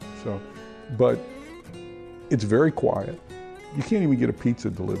leave anyway. So, but it's very quiet. You can't even get a pizza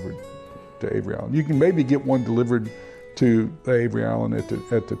delivered to Avery Island. You can maybe get one delivered to the Avery Island at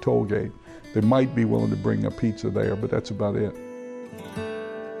the toll gate. They might be willing to bring a pizza there, but that's about it.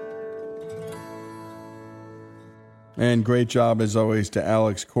 And great job, as always, to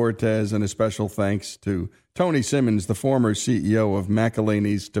Alex Cortez, and a special thanks to Tony Simmons, the former CEO of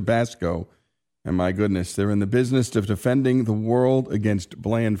McElhaney's Tabasco. And my goodness, they're in the business of defending the world against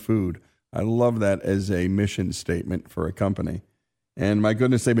bland food. I love that as a mission statement for a company. And my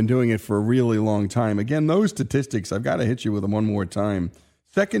goodness, they've been doing it for a really long time. Again, those statistics, I've got to hit you with them one more time.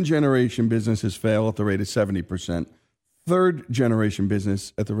 Second-generation businesses fail at the rate of 70%. Third-generation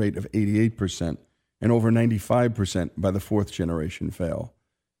business at the rate of 88%. And over 95% by the fourth generation fail.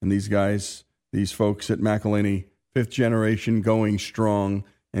 And these guys, these folks at McElhaney, fifth generation, going strong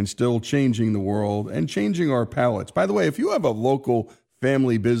and still changing the world and changing our palates. By the way, if you have a local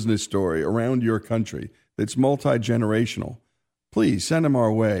family business story around your country that's multi-generational, please send them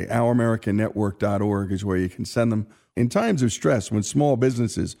our way. OurAmericanNetwork.org is where you can send them. In times of stress, when small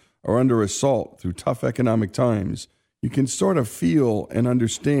businesses are under assault through tough economic times, you can sort of feel and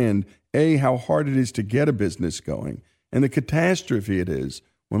understand, A, how hard it is to get a business going, and the catastrophe it is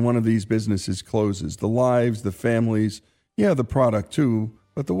when one of these businesses closes. The lives, the families, yeah, the product too,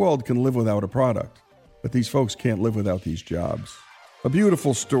 but the world can live without a product. But these folks can't live without these jobs. A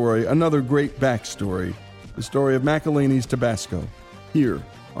beautiful story, another great backstory, the story of McElhaney's Tabasco, here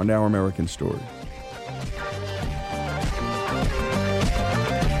on Our American Stories.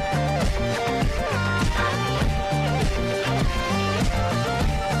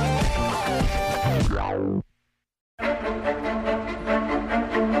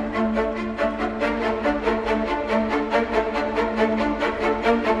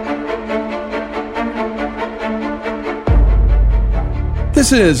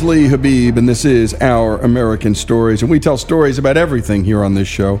 This is Lee Habib, and this is Our American Stories, and we tell stories about everything here on this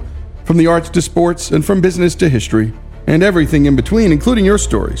show, from the arts to sports and from business to history, and everything in between, including your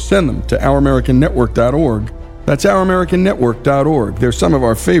stories. Send them to OurAmericanNetwork.org. That's OurAmericanNetwork.org. They're some of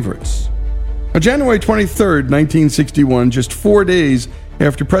our favorites. On January 23rd, 1961, just 4 days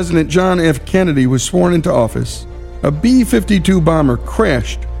after President John F. Kennedy was sworn into office, a B-52 bomber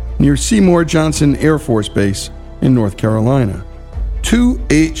crashed near Seymour Johnson Air Force Base in North Carolina. 2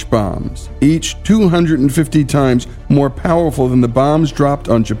 H-bombs, each 250 times more powerful than the bombs dropped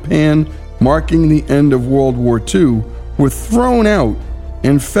on Japan, marking the end of World War II, were thrown out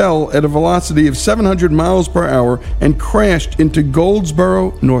and fell at a velocity of 700 miles per hour and crashed into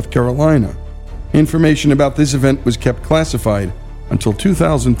Goldsboro, North Carolina. Information about this event was kept classified until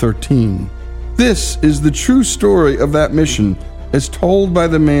 2013. This is the true story of that mission, as told by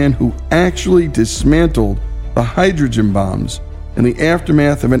the man who actually dismantled the hydrogen bombs in the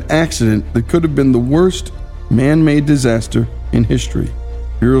aftermath of an accident that could have been the worst man-made disaster in history.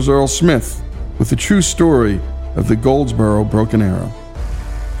 Here's Earl Smith with the true story of the Goldsboro Broken Arrow.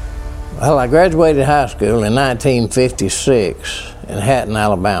 Well, I graduated high school in 1956 in Hatton,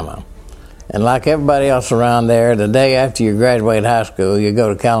 Alabama. And like everybody else around there, the day after you graduate high school, you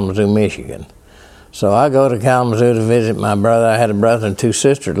go to Kalamazoo, Michigan. So I go to Kalamazoo to visit my brother. I had a brother and 2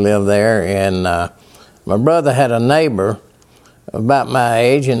 sisters live there, and my brother had a neighbor about my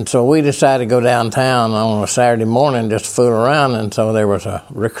age, and so we decided to go downtown on a Saturday morning just to fool around, and so there was a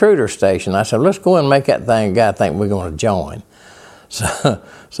recruiter station. I said, let's go and make that thing a guy think we're going to join. So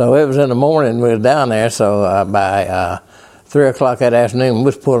it was in the morning, we were down there, so by 3 o'clock that afternoon, we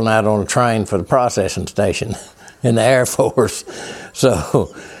was pulling out on a train for the processing station in the Air Force.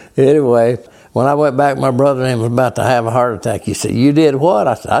 So anyway, when I went back, my brother and him was about to have a heart attack. He said, you did what?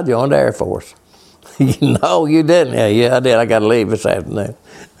 I said, I joined the Air Force. No, you didn't. Yeah, I did. I got to leave this afternoon.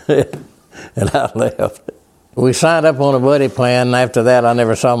 And I left. We signed up on a buddy plan, and after that, I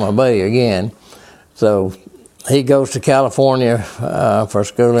never saw my buddy again. So he goes to California for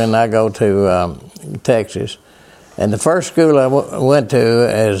schooling, and I go to Texas. And the first school I went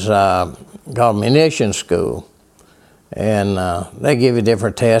to is called Munition School. And they give you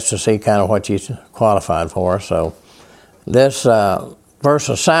different tests to see kind of what you qualified for. So this first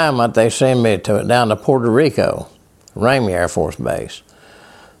assignment, they send me down to Puerto Rico, Ramey Air Force Base.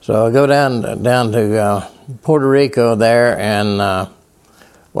 So I go down to Puerto Rico there, and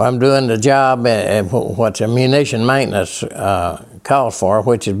I'm doing the job at what a munition maintenance calls for,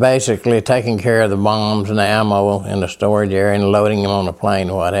 which is basically taking care of the bombs and the ammo in the storage area and loading them on the plane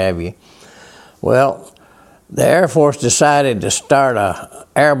and what have you. Well, the Air Force decided to start a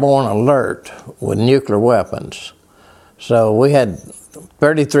airborne alert with nuclear weapons. So we had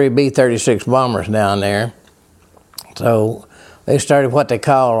 33 B-36 bombers down there. So they started what they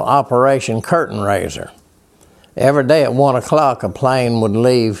call Operation Curtain Raiser. Every day at 1 o'clock, a plane would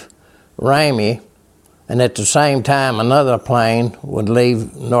leave Ramey, and at the same time, another plane would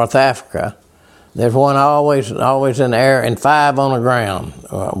leave North Africa. There's one always in the air, and 5 on the ground.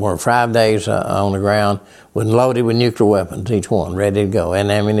 We're 5 days on the ground, loaded with nuclear weapons, each one, ready to go, and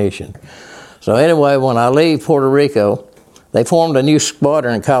ammunition. So anyway, when I leave Puerto Rico, they formed a new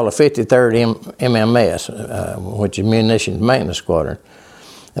squadron called the 53rd MMS, which is Munitions Maintenance Squadron.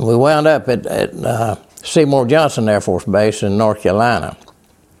 And we wound up at Seymour Johnson Air Force Base in North Carolina.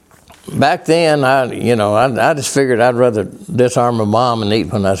 Back then, I just figured I'd rather disarm a bomb and eat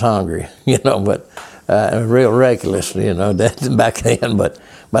when I was hungry, but real reckless, that back then. But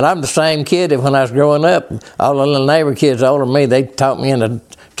I'm the same kid that when I was growing up, all the little neighbor kids older than me, they taught me into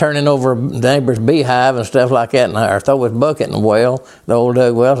turning over the neighbor's beehive and stuff like that, or throw his bucket in the well, the old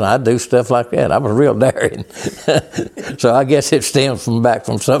dug wells, and I'd do stuff like that. I was real daring. So I guess it stems from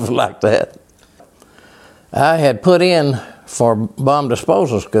something like that. I had put in for bomb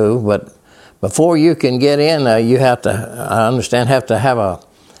disposal school, but before you can get in, you have to, I understand, have a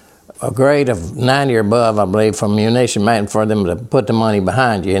grade of 90 or above, I believe, from munition man for them to put the money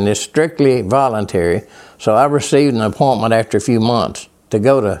behind you, and it's strictly voluntary. So I received an appointment after a few months to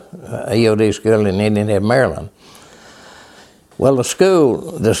go to EOD school in Indian Head, Maryland. Well, the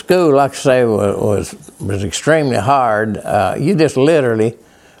school, like I say, was extremely hard. You just literally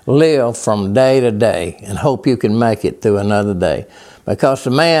live from day to day and hope you can make it through another day. Because the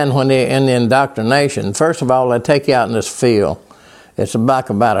man, when they're in the indoctrination, first of all, they take you out in this field. It's about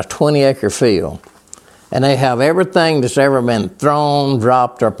a 20-acre field. And they have everything that's ever been thrown,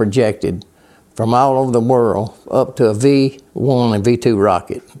 dropped, or projected from all over the world up to a V-1 and V-2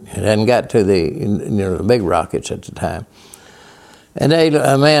 rocket. It hadn't got to the big rockets at the time. And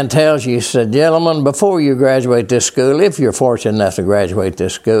a man tells you, he said, gentlemen, before you graduate this school, if you're fortunate enough to graduate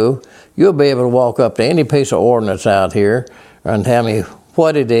this school, you'll be able to walk up to any piece of ordnance out here and tell me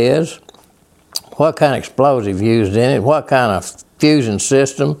what it is, what kind of explosive used in it, what kind of fusion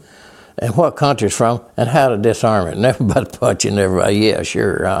system, and what country it's from, and how to disarm it. And everybody punching everybody, yeah,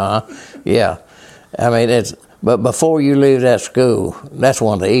 sure, yeah. I mean, but before you leave that school, that's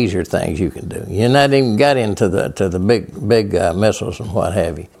one of the easier things you can do. You're not even got into the big missiles and what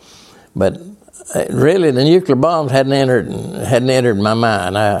have you. But really, the nuclear bombs hadn't entered my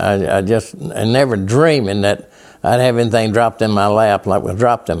mind. I never dreaming that I'd have anything dropped in my lap like was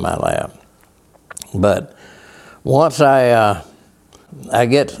dropped in my lap. But once I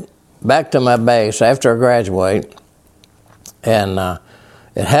get back to my base after I graduate, and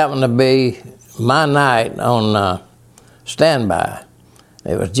it happened to be my night on standby.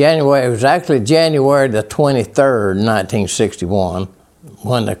 It was actually January the 23rd, 1961,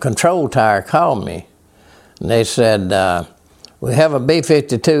 when the control tower called me. And they said, we have a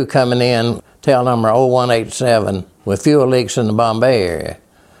B-52 coming in, tail number 0187, with fuel leaks in the Bombay area.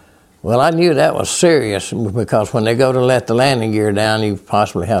 Well, I knew that was serious because when they go to let the landing gear down, you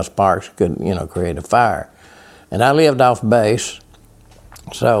possibly have sparks could, create a fire. And I lived off base,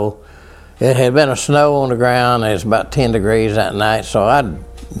 so it had been a snow on the ground. It was about 10 degrees that night, so I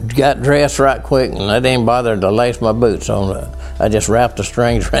got dressed right quick, and I didn't bother to lace my boots on. I just wrapped the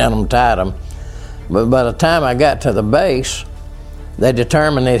strings around them, tied them. But by the time I got to the base, they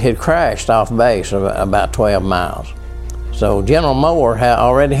determined it had crashed off base about 12 miles. So General Moore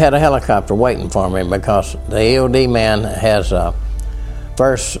already had a helicopter waiting for me because the EOD man has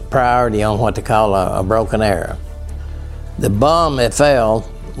first priority on what they call a broken arrow. The bomb that fell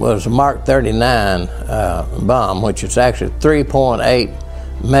was a Mark 39 bomb, which is actually 3.8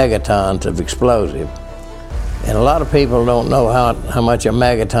 megatons of explosive. And a lot of people don't know how much a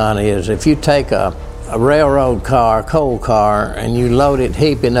megaton is. If you take a railroad car, coal car, and you load it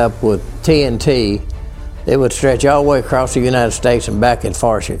heaping up with TNT, it would stretch all the way across the United States and back as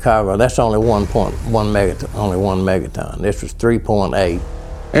far as Chicago. That's only 1.1 megaton, only 1 megaton. This was 3.8.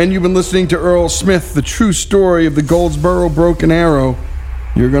 And you've been listening to Earl Smith, the true story of the Goldsboro Broken Arrow.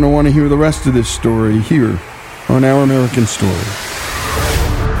 You're going to want to hear the rest of this story here on Our American Story.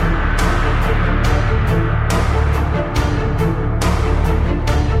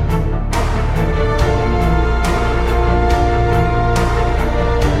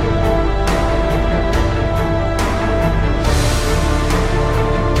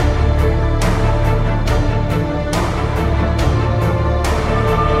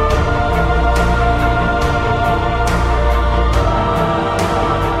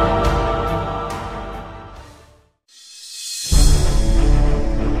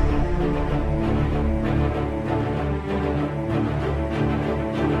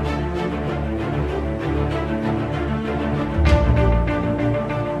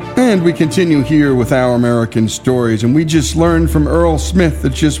 And we continue here with Our American Stories, and we just learned from Earl Smith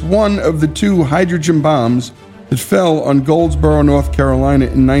that just one of the 2 hydrogen bombs that fell on Goldsboro, North Carolina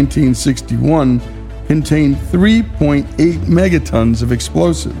in 1961 contained 3.8 megatons of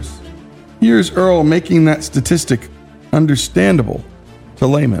explosives. Here's Earl making that statistic understandable to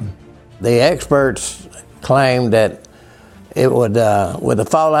laymen. The experts claimed that it would, with the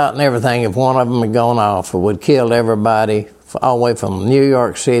fallout and everything, if one of them had gone off, it would kill everybody all the way from New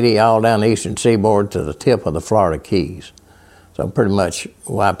York City all down the eastern seaboard to the tip of the Florida Keys. So pretty much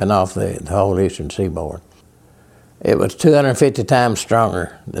wiping off the whole eastern seaboard. It was 250 times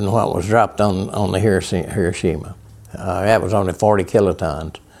stronger than what was dropped on the Hiroshima. That was only 40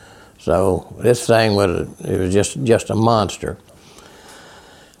 kilotons. So this thing was just a monster.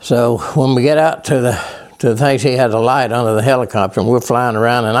 So when we get out to the things, he had a light under the helicopter, and we're flying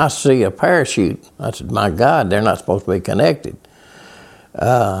around, and I see a parachute. I said, my God, they're not supposed to be connected.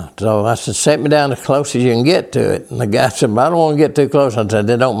 So I said, set me down as close as you can get to it. And the guy said, I don't want to get too close. I said,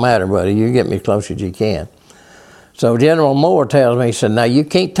 it don't matter, buddy. You get me as close as you can. So General Moore tells me, he said, now you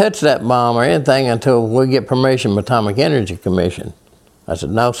can't touch that bomb or anything until we get permission from the Atomic Energy Commission. I said,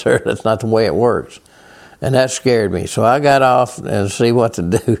 no, sir, that's not the way it works. And that scared me. So I got off and see what to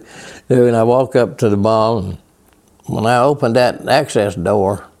do. And I walked up to the bomb. And when I opened that access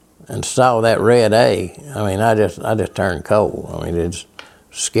door and saw that red A, I mean, I just turned cold. I mean, it's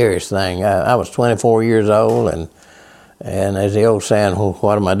the scariest thing. I was 24 years old, and as the old saying, well,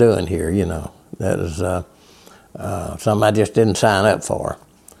 what am I doing here? You know, that is something I just didn't sign up for.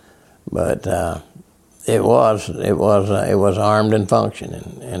 But it was armed and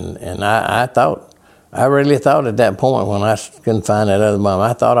functioning, and I really thought at that point when I couldn't find that other bomb,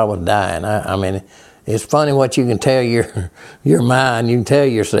 I thought I was dying. I mean, it's funny what you can tell your mind, you can tell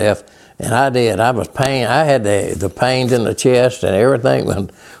yourself, and I did. I was pain. I had the pains in the chest and everything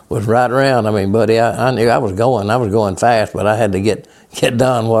was right around. I mean, buddy, I knew I was going fast, but I had to get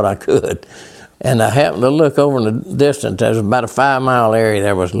done what I could. And I happened to look over in the distance. There was about a 5-mile area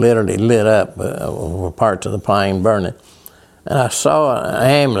that was literally lit up with parts of the plane burning. And I saw an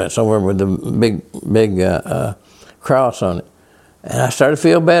ambulance over with the big cross on it. And I started to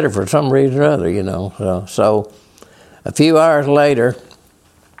feel better for some reason or other, you know. So a few hours later,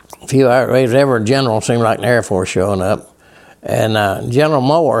 every general seemed like an Air Force showing up. And General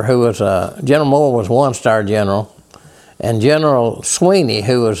Moore, General Moore was one-star general, and General Sweeney,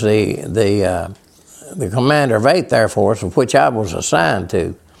 who was the commander of 8th Air Force, of which I was assigned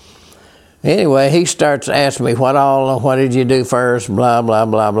to. Anyway, he starts asking me, what did you do first, blah, blah,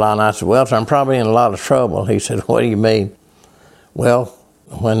 blah, blah. And I said, well, so I'm probably in a lot of trouble. He said, what do you mean? Well,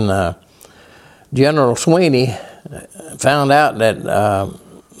 when General Sweeney found out that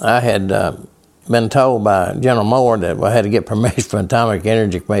I had been told by General Moore that I had to get permission from the Atomic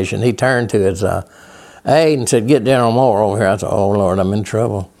Energy Commission, he turned to his aide and said, get General Moore over here. I said, oh, Lord, I'm in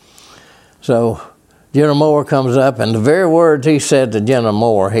trouble. So General Moore comes up, and the very words he said to General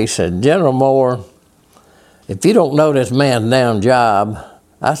Moore, he said, General Moore, if you don't know this man's damn job,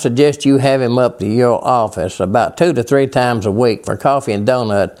 I suggest you have him up to your office about 2 to 3 times a week for coffee and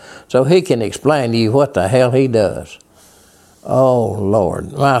donut so he can explain to you what the hell he does. Oh,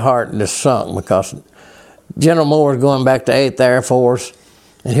 Lord, my heart just sunk because General Moore is going back to 8th Air Force,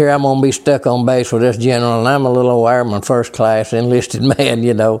 and here I'm going to be stuck on base with this general, and I'm a little old airman, first class, enlisted man,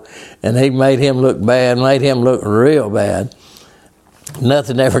 you know, and he made him look bad, made him look real bad.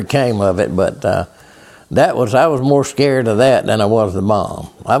 Nothing ever came of it, but I was more scared of that than I was the bomb.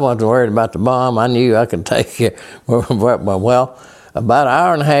 I wasn't worried about the bomb. I knew I could take it. Well, about an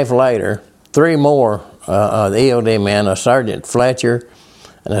hour and a half later, 3 more the EOD men, a Sergeant Fletcher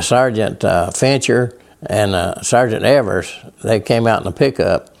and a Sergeant Fincher and Sergeant Evers, they came out in a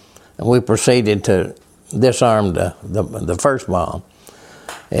pickup, and we proceeded to disarm the first bomb.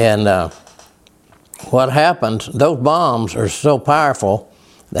 And what happens, those bombs are so powerful,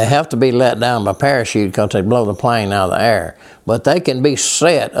 they have to be let down by parachute because they blow the plane out of the air. But they can be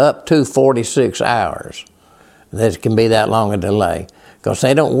set up to 46 hours. That can be that long a delay because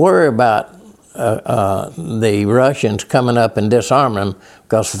they don't worry about the Russians coming up and disarming them,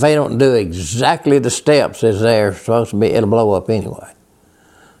 because if they don't do exactly the steps as they're supposed to be, it'll blow up anyway.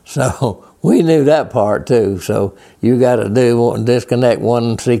 So we knew that part too. So you got to disconnect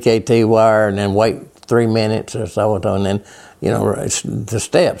one CKT wire and then wait 3 minutes or so, and then, you know, it's the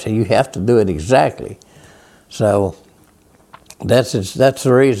steps. You have to do it exactly. So that's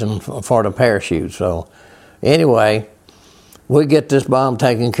the reason for the parachute. So anyway, we get this bomb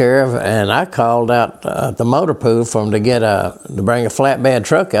taken care of, and I called out the motor pool for them to bring a flatbed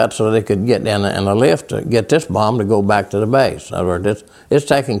truck out so they could get in a lift to get this bomb to go back to the base. In other words, it's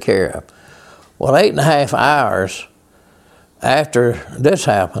taken care of. Well, 8.5 hours after this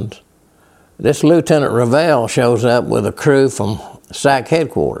happens, this Lieutenant Ravel shows up with a crew from SAC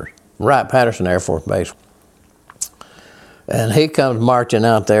headquarters, Wright-Patterson Air Force Base. And he comes marching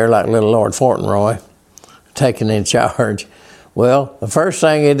out there like little Lord Fauntleroy, taking in charge. Well, the first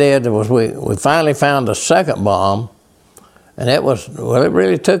thing he did was we finally found a second bomb, and it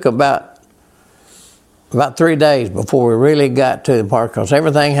really took about 3 days before we really got to the part, because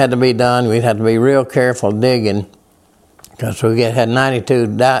everything had to be done. We had to be real careful digging, because we had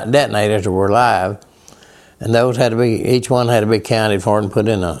 92 detonators that were live, and those each one had to be counted for and put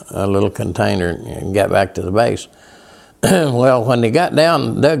in a little container and got back to the base. Well, when they got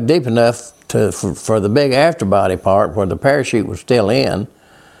dug deep enough for the big afterbody part where the parachute was still in,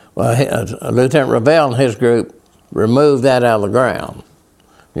 well, Lieutenant Ravel and his group removed that out of the ground.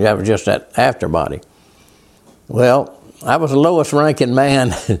 That was just that afterbody. Well, I was the lowest ranking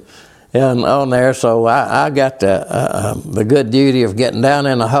man on there, so I got the good duty of getting down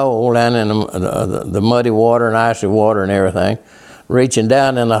in the hole, down in the muddy water and icy water and everything, reaching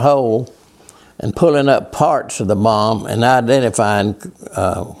down in the hole and pulling up parts of the bomb and identifying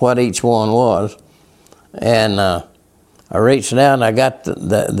what each one was. And I reached down, I got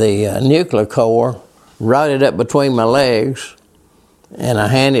the nuclear core, right up between my legs, and I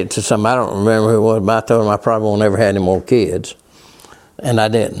handed it to somebody. I don't remember who it was, but I told him I probably won't ever have any more kids. And I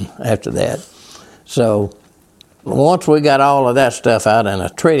didn't after that. So once we got all of that stuff out in a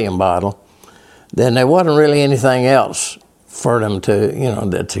tritium bottle, then there wasn't really anything else for them to,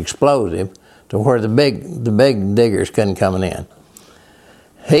 that's explosive, to where the big diggers couldn't come in.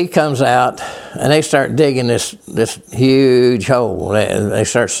 He comes out, and they start digging this huge hole. They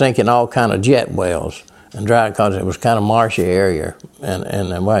start sinking all kind of jet wells and dry, because it was kind of marshy area in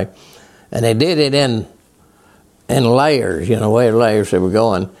that way. And they did it in layers, way layers they were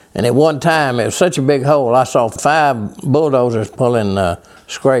going. And at one time, it was such a big hole, I saw 5 bulldozers pulling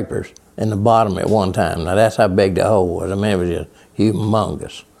scrapers in the bottom at one time. Now, that's how big the hole was. I mean, it was just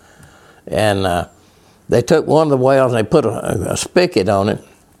humongous. And they took one of the wells and they put a spigot on it,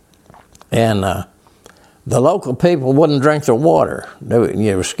 and the local people wouldn't drink the water.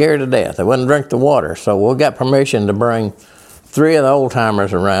 They were scared to death. They wouldn't drink the water. So we got permission to bring 3 of the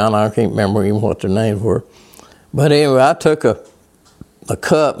old-timers around. I can't remember even what their names were. But anyway, I took a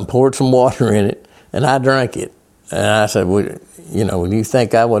cup and poured some water in it, and I drank it. And I said, well, you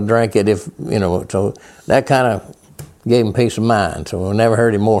think I would drink it if, so that kind of gave him peace of mind. So we never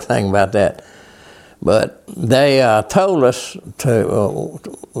heard any more thing about that. But they told us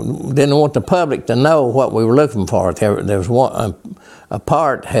didn't want the public to know what we were looking for. There was a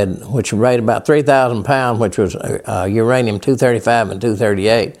part which weighed about 3,000 pounds, which was uranium-235 and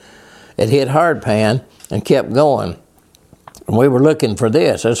 238. It hit hard pan and kept going. And we were looking for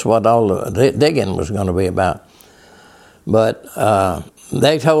this. That's what all the digging was going to be about. But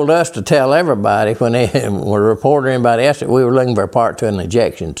they told us to tell everybody when they were reporting anybody else that we were looking for a part to an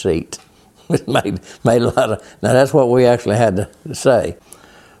ejection seat. It made a lot of. Now that's what we actually had to say.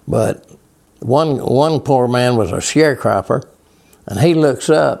 But one poor man was a sharecropper, and he looks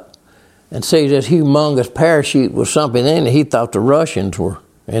up and sees this humongous parachute with something in it. He thought the Russians were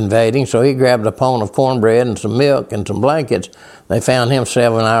invading, so he grabbed a pound of cornbread and some milk and some blankets. They found him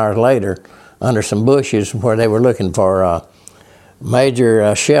 7 hours later under some bushes where they were looking for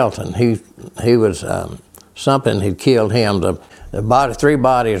Major Shelton. He was something had killed him. The 3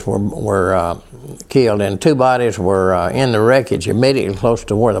 bodies were killed, and 2 bodies were in the wreckage immediately close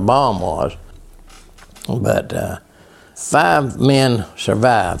to where the bomb was. But 5 men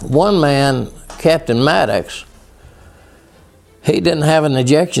survived. One man, Captain Maddox, he didn't have an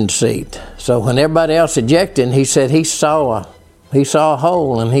ejection seat. So when everybody else ejected, he said he saw a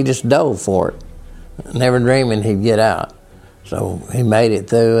hole and he just dove for it, never dreaming he'd get out. So he made it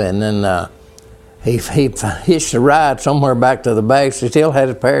through, and then he hitched a ride somewhere back to the base. He still had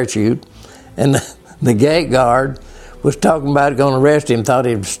his parachute, and the gate guard was talking about going to arrest him, thought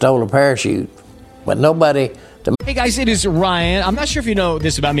he'd stole a parachute. But nobody... Hey guys, it is Ryan. I'm not sure if you know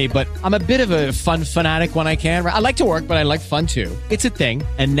this about me, but I'm a bit of a fun fanatic when I can. I like to work, but I like fun too. It's a thing.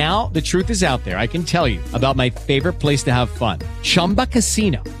 And now the truth is out there. I can tell you about my favorite place to have fun. Chumba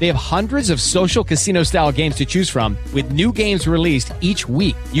Casino. They have hundreds of social casino style games to choose from with new games released each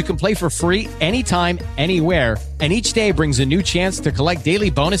week. You can play for free anytime, anywhere. And each day brings a new chance to collect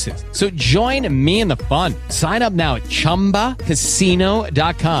daily bonuses. So join me in the fun. Sign up now at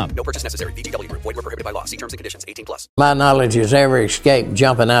ChumbaCasino.com. No purchase necessary. VGW Group. Void where prohibited by law. See terms and conditions. 18+. My knowledge is ever escaped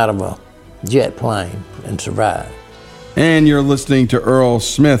jumping out of a jet plane and survived. And you're listening to Earl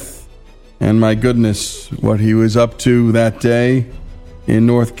Smith. And my goodness, what he was up to that day in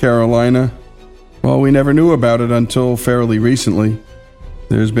North Carolina. Well, we never knew about it until fairly recently.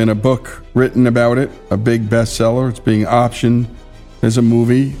 There's been a book written about it, a big bestseller. It's being optioned as a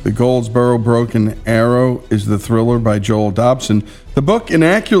movie. The Goldsboro Broken Arrow is the thriller by Joel Dobson. The book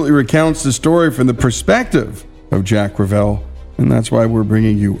inaccurately recounts the story from the perspective of Jack Revell, and that's why we're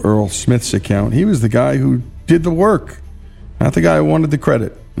bringing you Earl Smith's account. He was the guy who did the work, not the guy who wanted the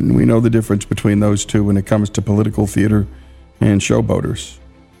credit. And we know the difference between those two when it comes to political theater and showboaters.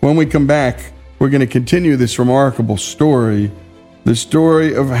 When we come back, we're going to continue this remarkable story, the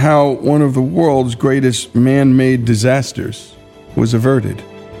story of how one of the world's greatest man-made disasters was averted,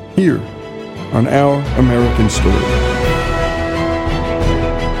 here on Our American Story.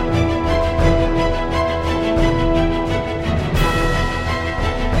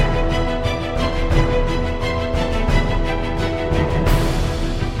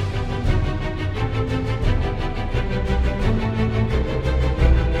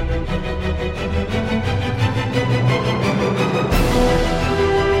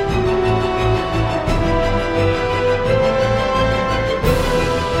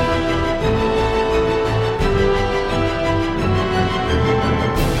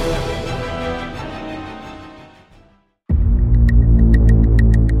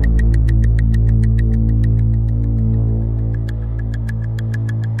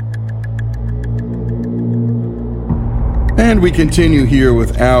 And we continue here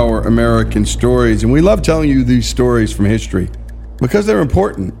with Our American Stories, and we love telling you these stories from history because they're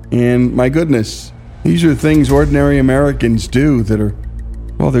important. And my goodness, these are things ordinary Americans do that are,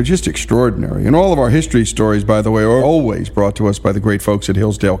 well, they're just extraordinary. And all of our history stories, by the way, are always brought to us by the great folks at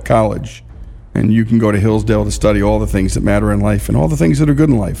Hillsdale College. And you can go to Hillsdale to study all the things that matter in life and all the things that are good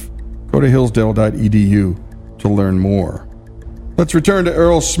in life. Go to hillsdale.edu to learn more. Let's return to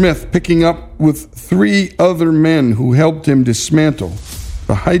Earl Smith, picking up with 3 other men who helped him dismantle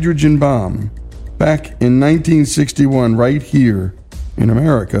the hydrogen bomb back in 1961 right here in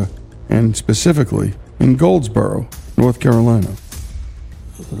America, and specifically in Goldsboro, North Carolina.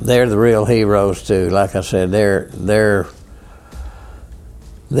 They're the real heroes too. Like I said, they're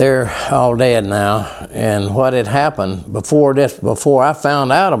all dead now. And what had happened before I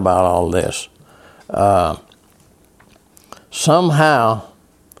found out about all this, somehow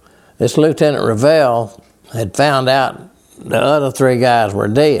this Lieutenant Revelle had found out the other 3 guys were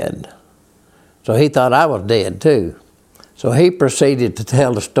dead. So he thought I was dead too. So he proceeded to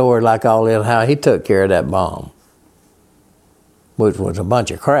tell the story like all this, how he took care of that bomb, which was a bunch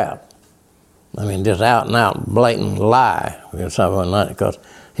of crap. I mean, just out and out, blatant lie or something like that, because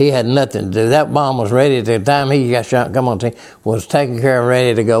he had nothing to do. That bomb was ready at the time he got shot, was taken care of,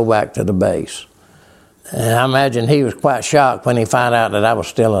 ready to go back to the base. And I imagine he was quite shocked when he found out that I was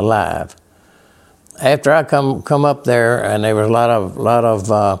still alive. After I come up there, and there was a lot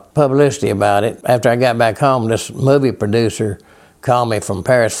of publicity about it, after I got back home, this movie producer called me from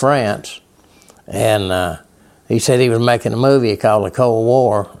Paris, France, and he said he was making a movie called The Cold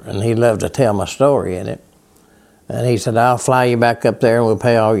War, and he'd love to tell my story in it. And he said, I'll fly you back up there, and we'll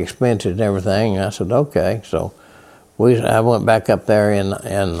pay all your expenses and everything. And I said, okay. So I went back up there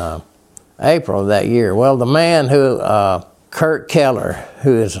in April of that year. Well, the man who, Kurt Keller,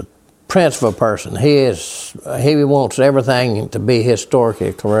 who is a principal person, he wants everything to be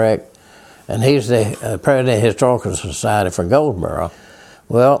historically correct, and he's the president of the Historical Society for Goldsboro.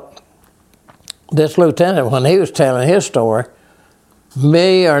 Well, this lieutenant, when he was telling his story,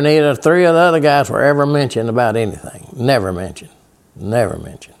 me or neither 3 of the other guys were ever mentioned about anything. Never mentioned.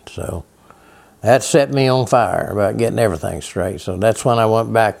 So that set me on fire about getting everything straight. So that's when I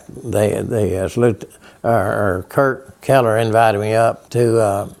went back. Kurt Keller invited me up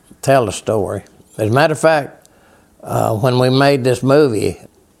to tell the story. As a matter of fact, when we made this movie,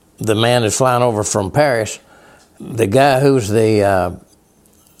 the man that's flying over from Paris, the guy who's the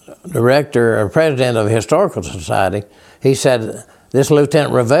director or president of the Historical Society, he said this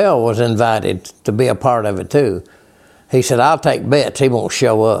Lieutenant Revelle was invited to be a part of it too. He said, I'll take bets he won't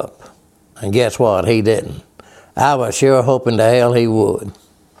show up. And guess what? He didn't. I was sure hoping to hell he would.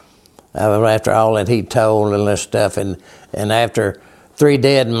 After all that he told and this stuff, and after 3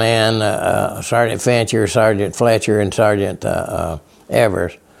 dead men, Sergeant Fincher, Sergeant Fletcher, and Sergeant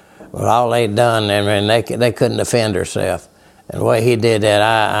Evers, well, all they'd done, I mean, they couldn't defend themselves. And the way he did that,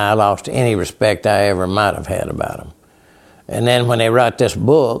 I lost any respect I ever might have had about him. And then when they wrote this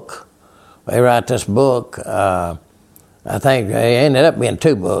book, I think it ended up being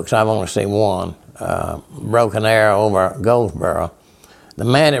 2 books. I've only seen one, Broken Arrow over Goldsboro. The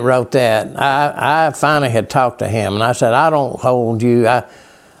man that wrote that, I finally had talked to him, and I said, I don't hold you. I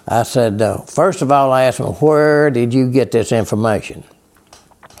said, first of all, I asked him, where did you get this information?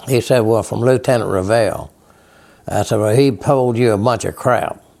 He said, well, from Lieutenant Revelle. I said, well, he told you a bunch of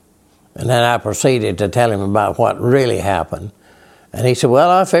crap. And then I proceeded to tell him about what really happened. And he said, well,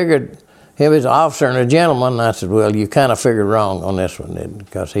 I figured he was an officer and a gentleman. And I said, well, you kind of figured wrong on this one,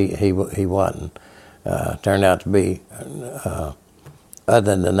 because he wasn't. Turned out to be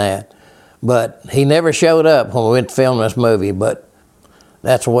other than that. But he never showed up when we went to film this movie, but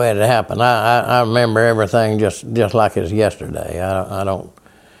that's the way it happened. I remember everything just like it was yesterday. I don't,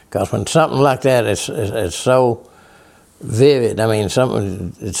 because when something like that is so vivid, I mean,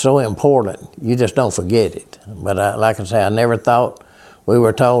 something it's so important, you just don't forget it. But like I say, I never thought we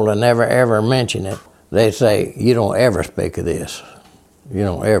were told to never ever mention it. They say, you don't ever speak of this. You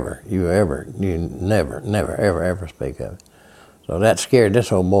never, ever speak of it. So that scared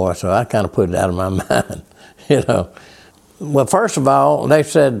this old boy, so I kind of put it out of my mind, Well, first of all, they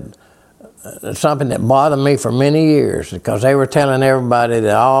said something that bothered me for many years, because they were telling everybody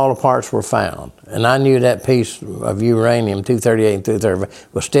that all the parts were found. And I knew that piece of uranium-238 and 235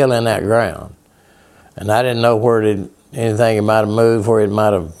 was still in that ground. And I didn't know where anything might have moved, where it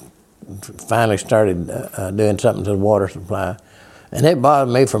might have finally started doing something to the water supply. And it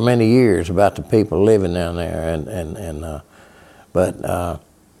bothered me for many years about the people living down there. But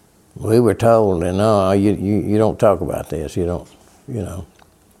we were told, no, you don't talk about this. You don't.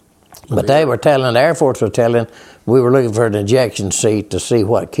 But they were telling, the Air Force was telling we were looking for an ejection seat to see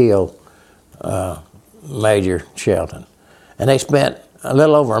what killed Major Shelton. And they spent a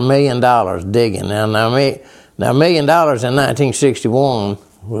little over $1 million digging. Now $1 million in 1961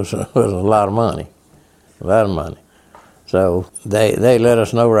 was a lot of money, a lot of money. So they let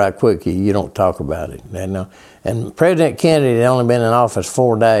us know right quick, you don't talk about it. They know. And President Kennedy had only been in office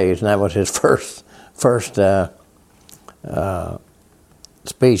 4 days, and that was his first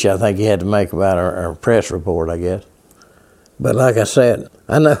speech I think he had to make about our press report, I guess. But like I said,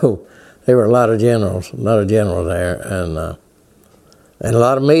 I know there were a lot of generals there, and a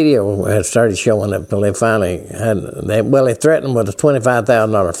lot of media had started showing up until they finally they threatened with a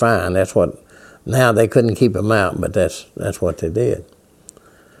 $25,000 fine. That's what, now they couldn't keep them out, but that's what they did.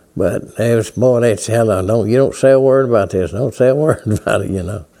 But they'd tell them, you don't say a word about this, don't say a word about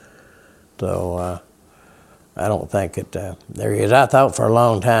it, So I don't think there is. I thought for a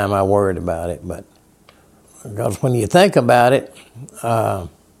long time I worried about it, but because when you think about it, the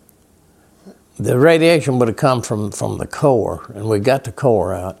radiation would have come from the core, and we got the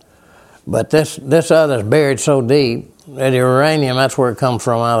core out. But this other's buried so deep that the uranium, that's where it comes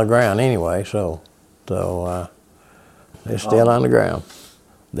from out of the ground anyway. So it's still on the ground.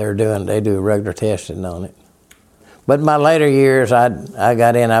 They do regular testing on it. But in my later years, I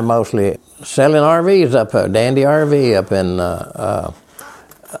got in. I mostly selling RVs up Dandy RV up in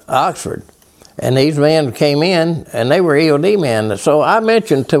Oxford. And these men came in, and they were EOD men. So I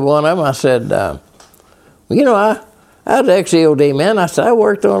mentioned to one of them, I said, I was ex-EOD man. I said, I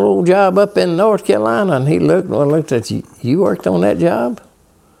worked on a little job up in North Carolina. And he looked at you. You worked on that job?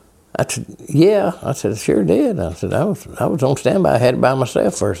 I said, yeah. I said, sure did. I said, I was on standby. I had it by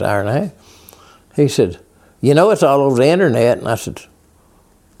myself for an hour and a half. He said, it's all over the internet. And I said,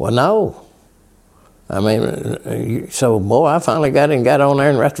 well, no. I mean, so, boy, I finally got on there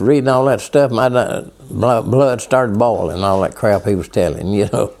and after reading all that stuff, my blood started boiling, all that crap he was telling,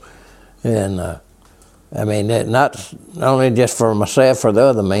 And, I mean, not only just for myself, for the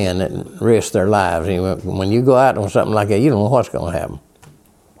other men that risked their lives. When you go out on something like that, you don't know what's going to happen.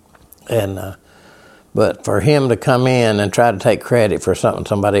 And, but for him to come in and try to take credit for something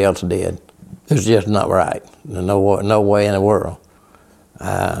somebody else did, it's just not right. No way in the world.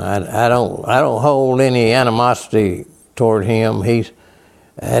 I don't hold any animosity toward him.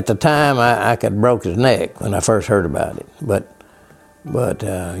 At the time I could have broke his neck when I first heard about it. But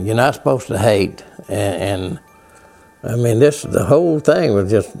you're not supposed to hate. And I mean, the whole thing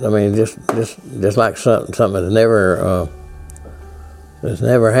was just like something that's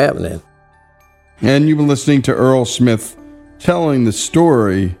never happening. And you've been listening to Earl Smith telling the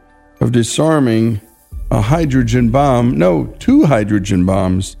story of disarming two hydrogen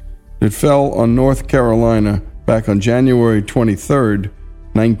bombs that fell on North Carolina back on January 23rd,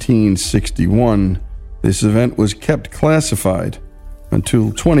 1961. This event was kept classified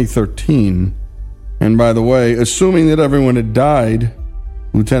until 2013. And by the way, assuming that everyone had died,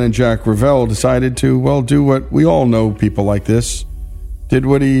 Lieutenant Jack Revell decided to, do what we all know people like this, did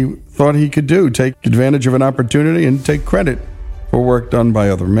what he thought he could do, take advantage of an opportunity and take credit for work done by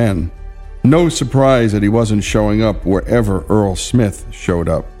other men. No surprise that he wasn't showing up wherever Earl Smith showed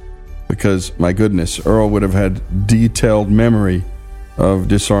up, because, my goodness, Earl would have had detailed memory of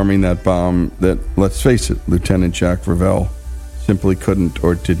disarming that bomb that, let's face it, Lieutenant Jack Revell simply couldn't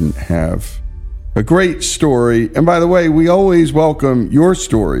or didn't have. A great story, and by the way, we always welcome your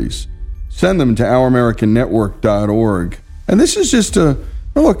stories. Send them to ouramericannetwork.org. And this is just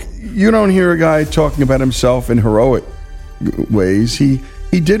look, you don't hear a guy talking about himself in heroic ways. He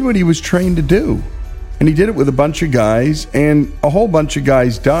did what he was trained to do. And he did it with a bunch of guys, and a whole bunch of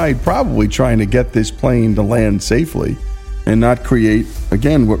guys died probably trying to get this plane to land safely and not create,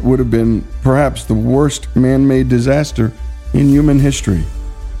 again, what would have been perhaps the worst man-made disaster in human history.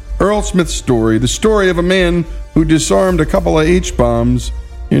 Earl Smith's story, the story of a man who disarmed a couple of H-bombs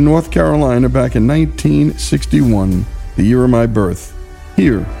in North Carolina back in 1961, the year of my birth,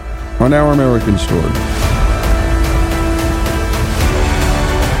 here on Our American Story.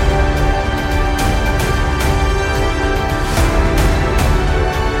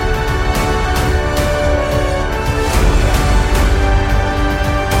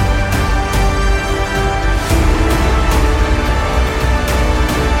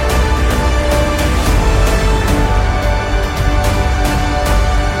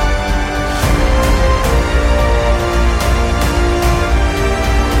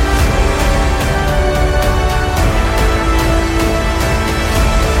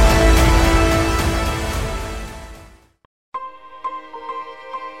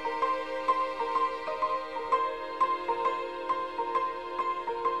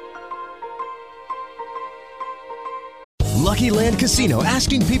 Land Casino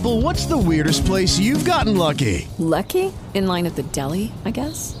asking people, what's the weirdest place you've gotten lucky? Lucky? In line at the deli, I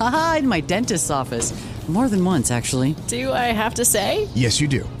guess? Aha, in my dentist's office. More than once, actually. Do I have to say? Yes, you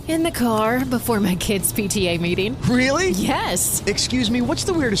do. In the car before my kids' PTA meeting. Really? Yes. Excuse me, what's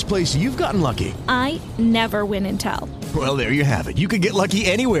the weirdest place you've gotten lucky? I never win and tell. Well, there you have it. You can get lucky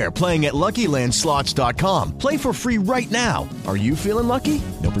anywhere, playing at LuckyLandSlots.com. Play for free right now. Are you feeling lucky?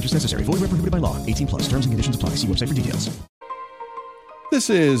 No purchase necessary. Void where prohibited by law. 18+. Terms and conditions apply. See website for details. This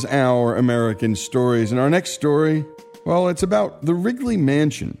is Our American Stories, and our next story, well, it's about the Wrigley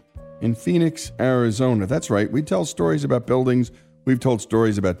Mansion in Phoenix, Arizona. That's right, we tell stories about buildings, we've told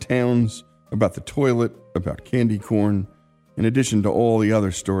stories about towns, about the toilet, about candy corn, in addition to all the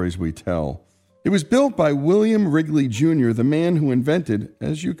other stories we tell. It was built by William Wrigley Jr., the man who invented,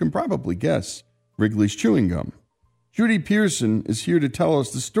 as you can probably guess, Wrigley's chewing gum. Judy Pearson is here to tell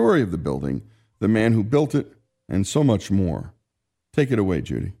us the story of the building, the man who built it, and so much more. Take it away,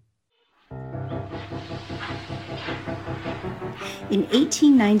 Judy. In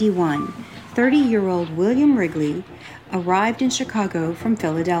 1891, 30-year-old William Wrigley arrived in Chicago from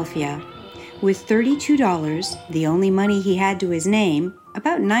Philadelphia. With $32, the only money he had to his name,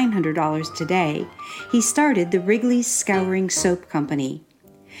 about $900 today, he started the Wrigley's Scouring Soap Company.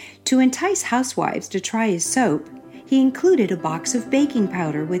 To entice housewives to try his soap, he included a box of baking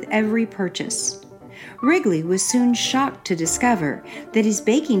powder with every purchase. Wrigley was soon shocked to discover that his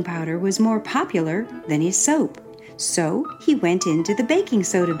baking powder was more popular than his soap. So he went into the baking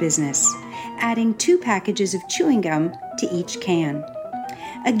soda business, adding 2 packages of chewing gum to each can.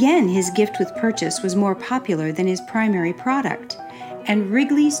 Again, his gift with purchase was more popular than his primary product, and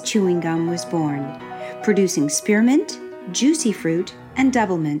Wrigley's chewing gum was born, producing spearmint, juicy fruit, and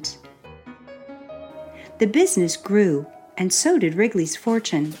doublemint. The business grew, and so did Wrigley's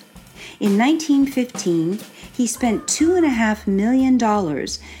fortune. In 1915, he spent $2.5 million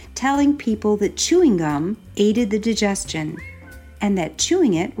telling people that chewing gum aided the digestion, and that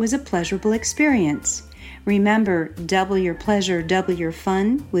chewing it was a pleasurable experience. Remember, double your pleasure, double your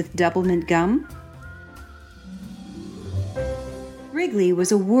fun with doublemint gum? Wrigley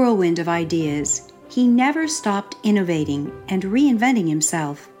was a whirlwind of ideas. He never stopped innovating and reinventing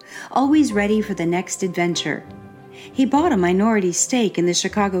himself, always ready for the next adventure. He bought a minority stake in the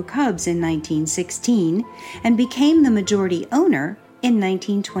Chicago Cubs in 1916 and became the majority owner in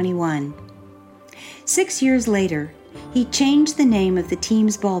 1921. 6 years later, he changed the name of the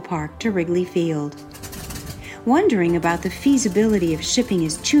team's ballpark to Wrigley Field. Wondering about the feasibility of shipping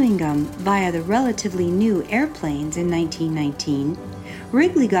his chewing gum via the relatively new airplanes in 1919,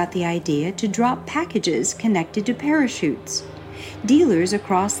 Wrigley got the idea to drop packages connected to parachutes. Dealers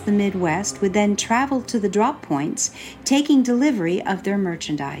across the Midwest would then travel to the drop points, taking delivery of their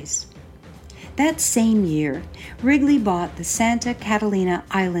merchandise. That same year, Wrigley bought the Santa Catalina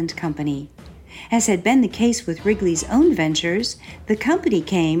Island Company. As had been the case with Wrigley's own ventures, the company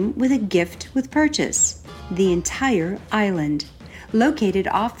came with a gift with purchase, the entire island, located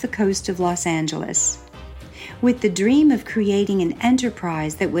off the coast of Los Angeles. With the dream of creating an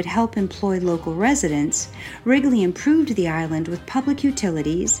enterprise that would help employ local residents, Wrigley improved the island with public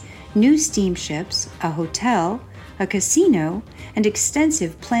utilities, new steamships, a hotel, a casino, and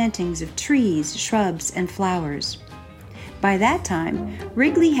extensive plantings of trees, shrubs, and flowers. By that time,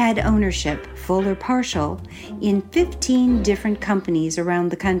 Wrigley had ownership, full or partial, in 15 different companies around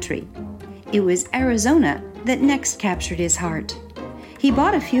the country. It was Arizona that next captured his heart. He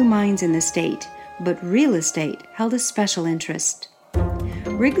bought a few mines in the state, but real estate held a special interest.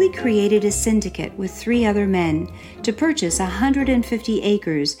 Wrigley created a syndicate with 3 other men to purchase 150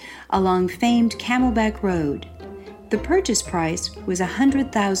 acres along famed Camelback Road. The purchase price was $100,000,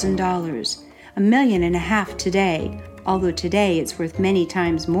 $1.5 million today, although today it's worth many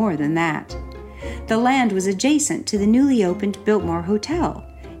times more than that. The land was adjacent to the newly opened Biltmore Hotel,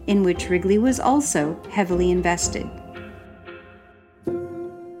 in which Wrigley was also heavily invested.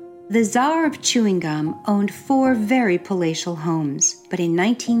 The Czar of Chewing Gum owned 4 very palatial homes, but in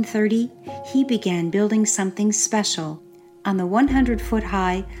 1930, he began building something special on the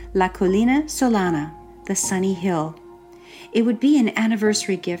 100-foot-high La Colina Solana, the Sunny Hill. It would be an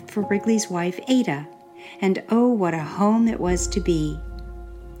anniversary gift for Wrigley's wife, Ada, and oh, what a home it was to be.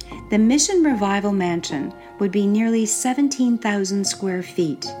 The Mission Revival Mansion would be nearly 17,000 square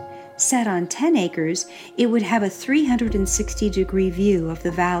feet. Set on 10 acres, it would have a 360-degree view of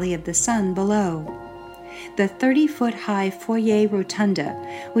the Valley of the Sun below. The 30-foot-high foyer rotunda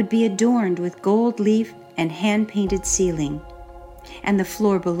would be adorned with gold leaf and hand-painted ceiling. And the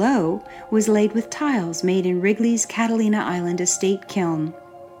floor below was laid with tiles made in Wrigley's Catalina Island estate kiln.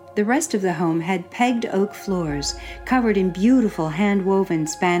 The rest of the home had pegged oak floors covered in beautiful hand-woven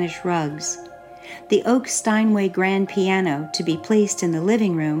Spanish rugs. The oak Steinway grand piano, to be placed in the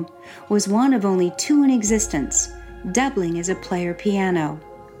living room, was one of only 2 in existence, doubling as a player piano.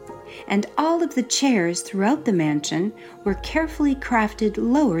 And all of the chairs throughout the mansion were carefully crafted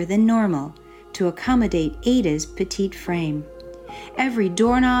lower than normal to accommodate Ada's petite frame. Every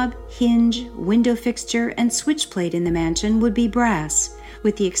doorknob, hinge, window fixture, and switch plate in the mansion would be brass,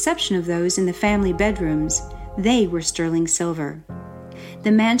 with the exception of those in the family bedrooms. They were sterling silver.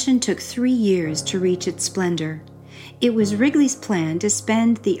 The mansion took 3 years to reach its splendor. It was Wrigley's plan to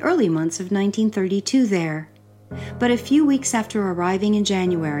spend the early months of 1932 there. But a few weeks after arriving in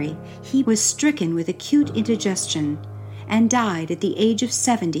January, he was stricken with acute indigestion and died at the age of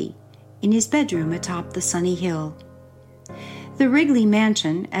 70 in his bedroom atop the sunny hill. The Wrigley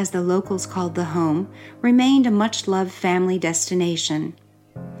Mansion, as the locals called the home, remained a much-loved family destination.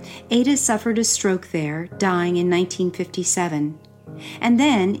 Ada suffered a stroke there, dying in 1957. And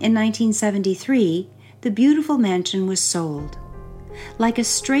then, in 1973, the beautiful mansion was sold. Like a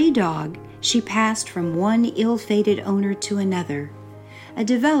stray dog, she passed from one ill-fated owner to another. A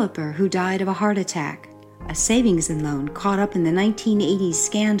developer who died of a heart attack, a savings and loan caught up in the 1980s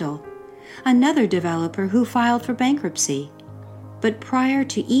scandal, another developer who filed for bankruptcy. But prior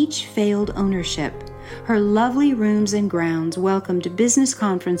to each failed ownership, her lovely rooms and grounds welcomed business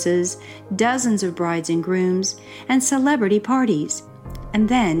conferences, dozens of brides and grooms, and celebrity parties. And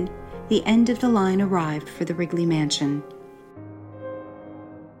then, the end of the line arrived for the Wrigley Mansion.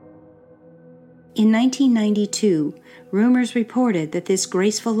 In 1992, rumors reported that this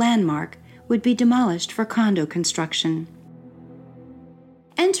graceful landmark would be demolished for condo construction.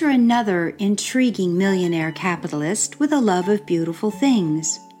 Enter another intriguing millionaire capitalist with a love of beautiful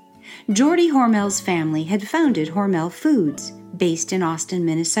things. Geordie Hormel's family had founded Hormel Foods, based in Austin,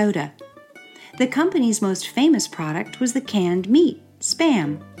 Minnesota. The company's most famous product was the canned meat,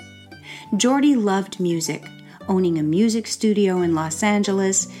 Spam. Geordie loved music, owning a music studio in Los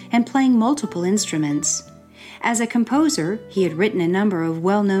Angeles and playing multiple instruments. As a composer, he had written a number of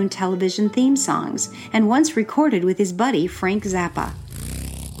well-known television theme songs and once recorded with his buddy Frank Zappa.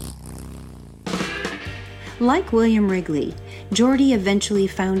 Like William Wrigley, Geordie eventually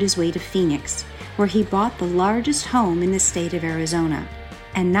found his way to Phoenix, where he bought the largest home in the state of Arizona.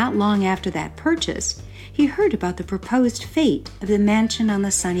 And not long after that purchase, he heard about the proposed fate of the mansion on the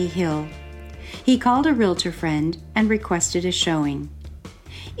sunny hill. He called a realtor friend and requested a showing.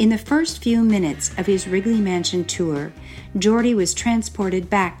 In the first few minutes of his Wrigley Mansion tour, Geordie was transported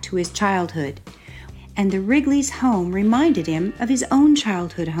back to his childhood, and the Wrigley's home reminded him of his own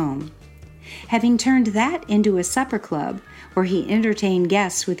childhood home. Having turned that into a supper club where he entertained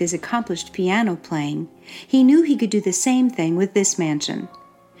guests with his accomplished piano playing, he knew he could do the same thing with this mansion.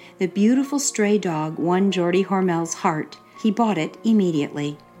 The beautiful stray dog won Geordie Hormel's heart. He bought it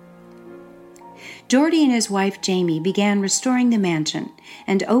immediately. Geordie and his wife Jamie began restoring the mansion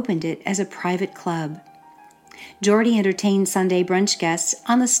and opened it as a private club. Geordie entertained Sunday brunch guests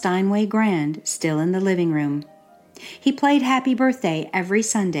on the Steinway Grand, still in the living room. He played Happy Birthday every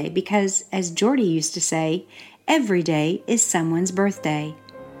Sunday because, as Geordie used to say, every day is someone's birthday.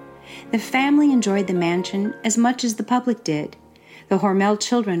 The family enjoyed the mansion as much as the public did. The Hormel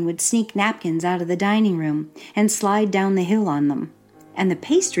children would sneak napkins out of the dining room and slide down the hill on them, and the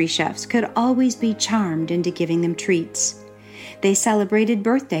pastry chefs could always be charmed into giving them treats. They celebrated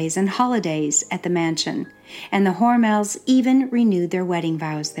birthdays and holidays at the mansion, and the Hormels even renewed their wedding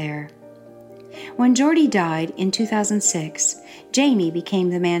vows there. When Geordie died in 2006, Jamie became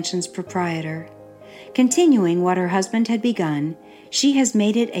the mansion's proprietor. Continuing what her husband had begun, she has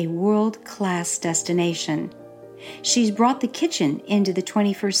made it a world-class destination. She's brought the kitchen into the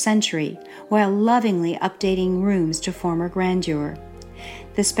 21st century while lovingly updating rooms to former grandeur.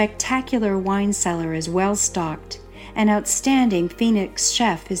 The spectacular wine cellar is well stocked. An outstanding Phoenix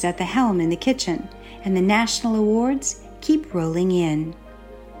chef is at the helm in the kitchen, and the national awards keep rolling in.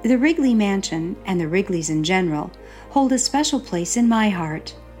 The Wrigley Mansion, and the Wrigleys in general, hold a special place in my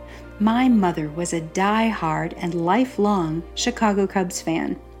heart. My mother was a die-hard and lifelong Chicago Cubs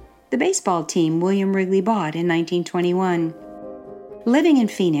fan, the baseball team William Wrigley bought in 1921. Living in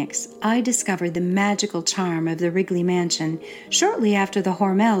Phoenix, I discovered the magical charm of the Wrigley Mansion shortly after the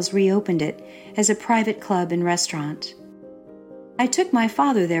Hormels reopened it as a private club and restaurant. I took my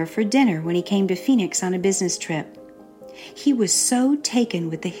father there for dinner when he came to Phoenix on a business trip. He was so taken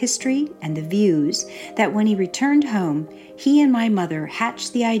with the history and the views that when he returned home, he and my mother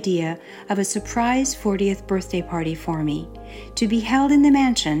hatched the idea of a surprise 40th birthday party for me, to be held in the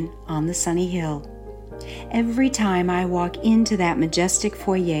mansion on the sunny hill. Every time I walk into that majestic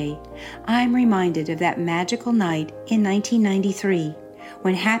foyer, I'm reminded of that magical night in 1993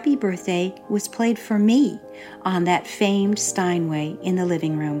 when Happy Birthday was played for me on that famed Steinway in the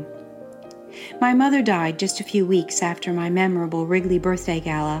living room. My mother died just a few weeks after my memorable Wrigley birthday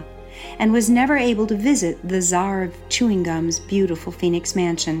gala and was never able to visit the Czar of Chewing Gum's beautiful Phoenix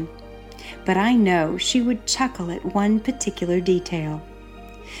mansion. But I know she would chuckle at one particular detail.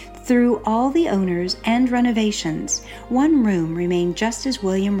 Through all the owners and renovations, one room remained just as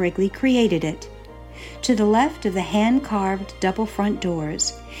William Wrigley created it. To the left of the hand-carved double front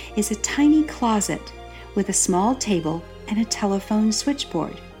doors is a tiny closet with a small table and a telephone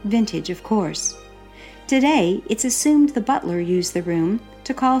switchboard, vintage of course. Today, it's assumed the butler used the room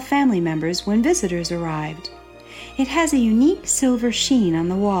to call family members when visitors arrived. It has a unique silver sheen on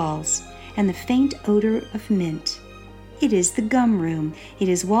the walls and the faint odor of mint. It is the gum room. It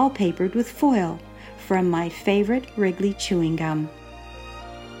is wallpapered with foil from my favorite Wrigley chewing gum.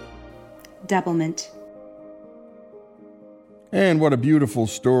 Doublemint. And what a beautiful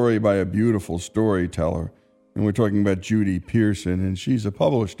story by a beautiful storyteller. And we're talking about Judy Pearson, and she's a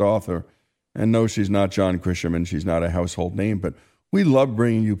published author. And no, she's not John Grisham, and she's not a household name, but we love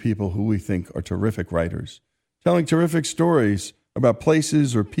bringing you people who we think are terrific writers, telling terrific stories about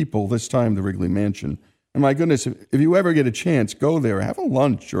places or people, this time the Wrigley Mansion. And my goodness, if you ever get a chance, go there, have a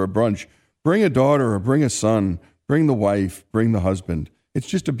lunch or a brunch, bring a daughter or bring a son, bring the wife, bring the husband. It's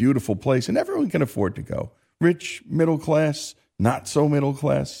just a beautiful place, and everyone can afford to go. Rich, middle class, not so middle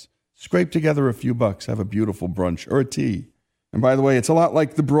class. Scrape together a few bucks, have a beautiful brunch or a tea. And by the way, it's a lot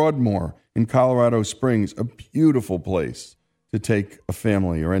like the Broadmoor in Colorado Springs, a beautiful place to take a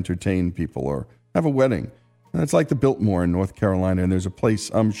family or entertain people or have a wedding. And it's like the Biltmore in North Carolina, and there's a place,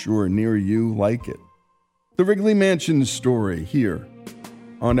 I'm sure, near you like it. The Wrigley Mansion story here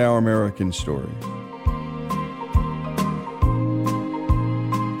on Our American Story.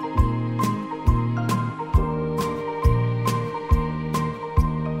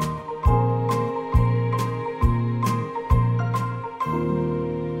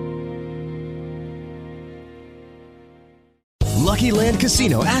 Lucky Land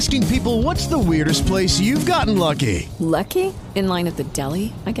Casino, asking people, what's the weirdest place you've gotten lucky? Lucky? In line at the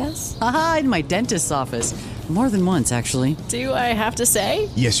deli, I guess? Aha, in my dentist's office. More than once, actually. Do I have to say?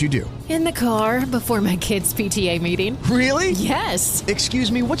 Yes, you do. In the car before my kids' PTA meeting. Really? Yes.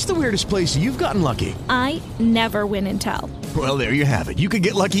 Excuse me, what's the weirdest place you've gotten lucky? I never win and tell. Well, there you have it. You can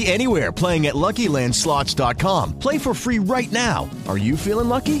get lucky anywhere, playing at LuckyLandSlots.com. Play for free right now. Are you feeling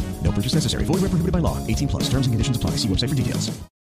lucky? No purchase necessary. Void where prohibited by law. 18+. Terms and conditions apply. See website for details.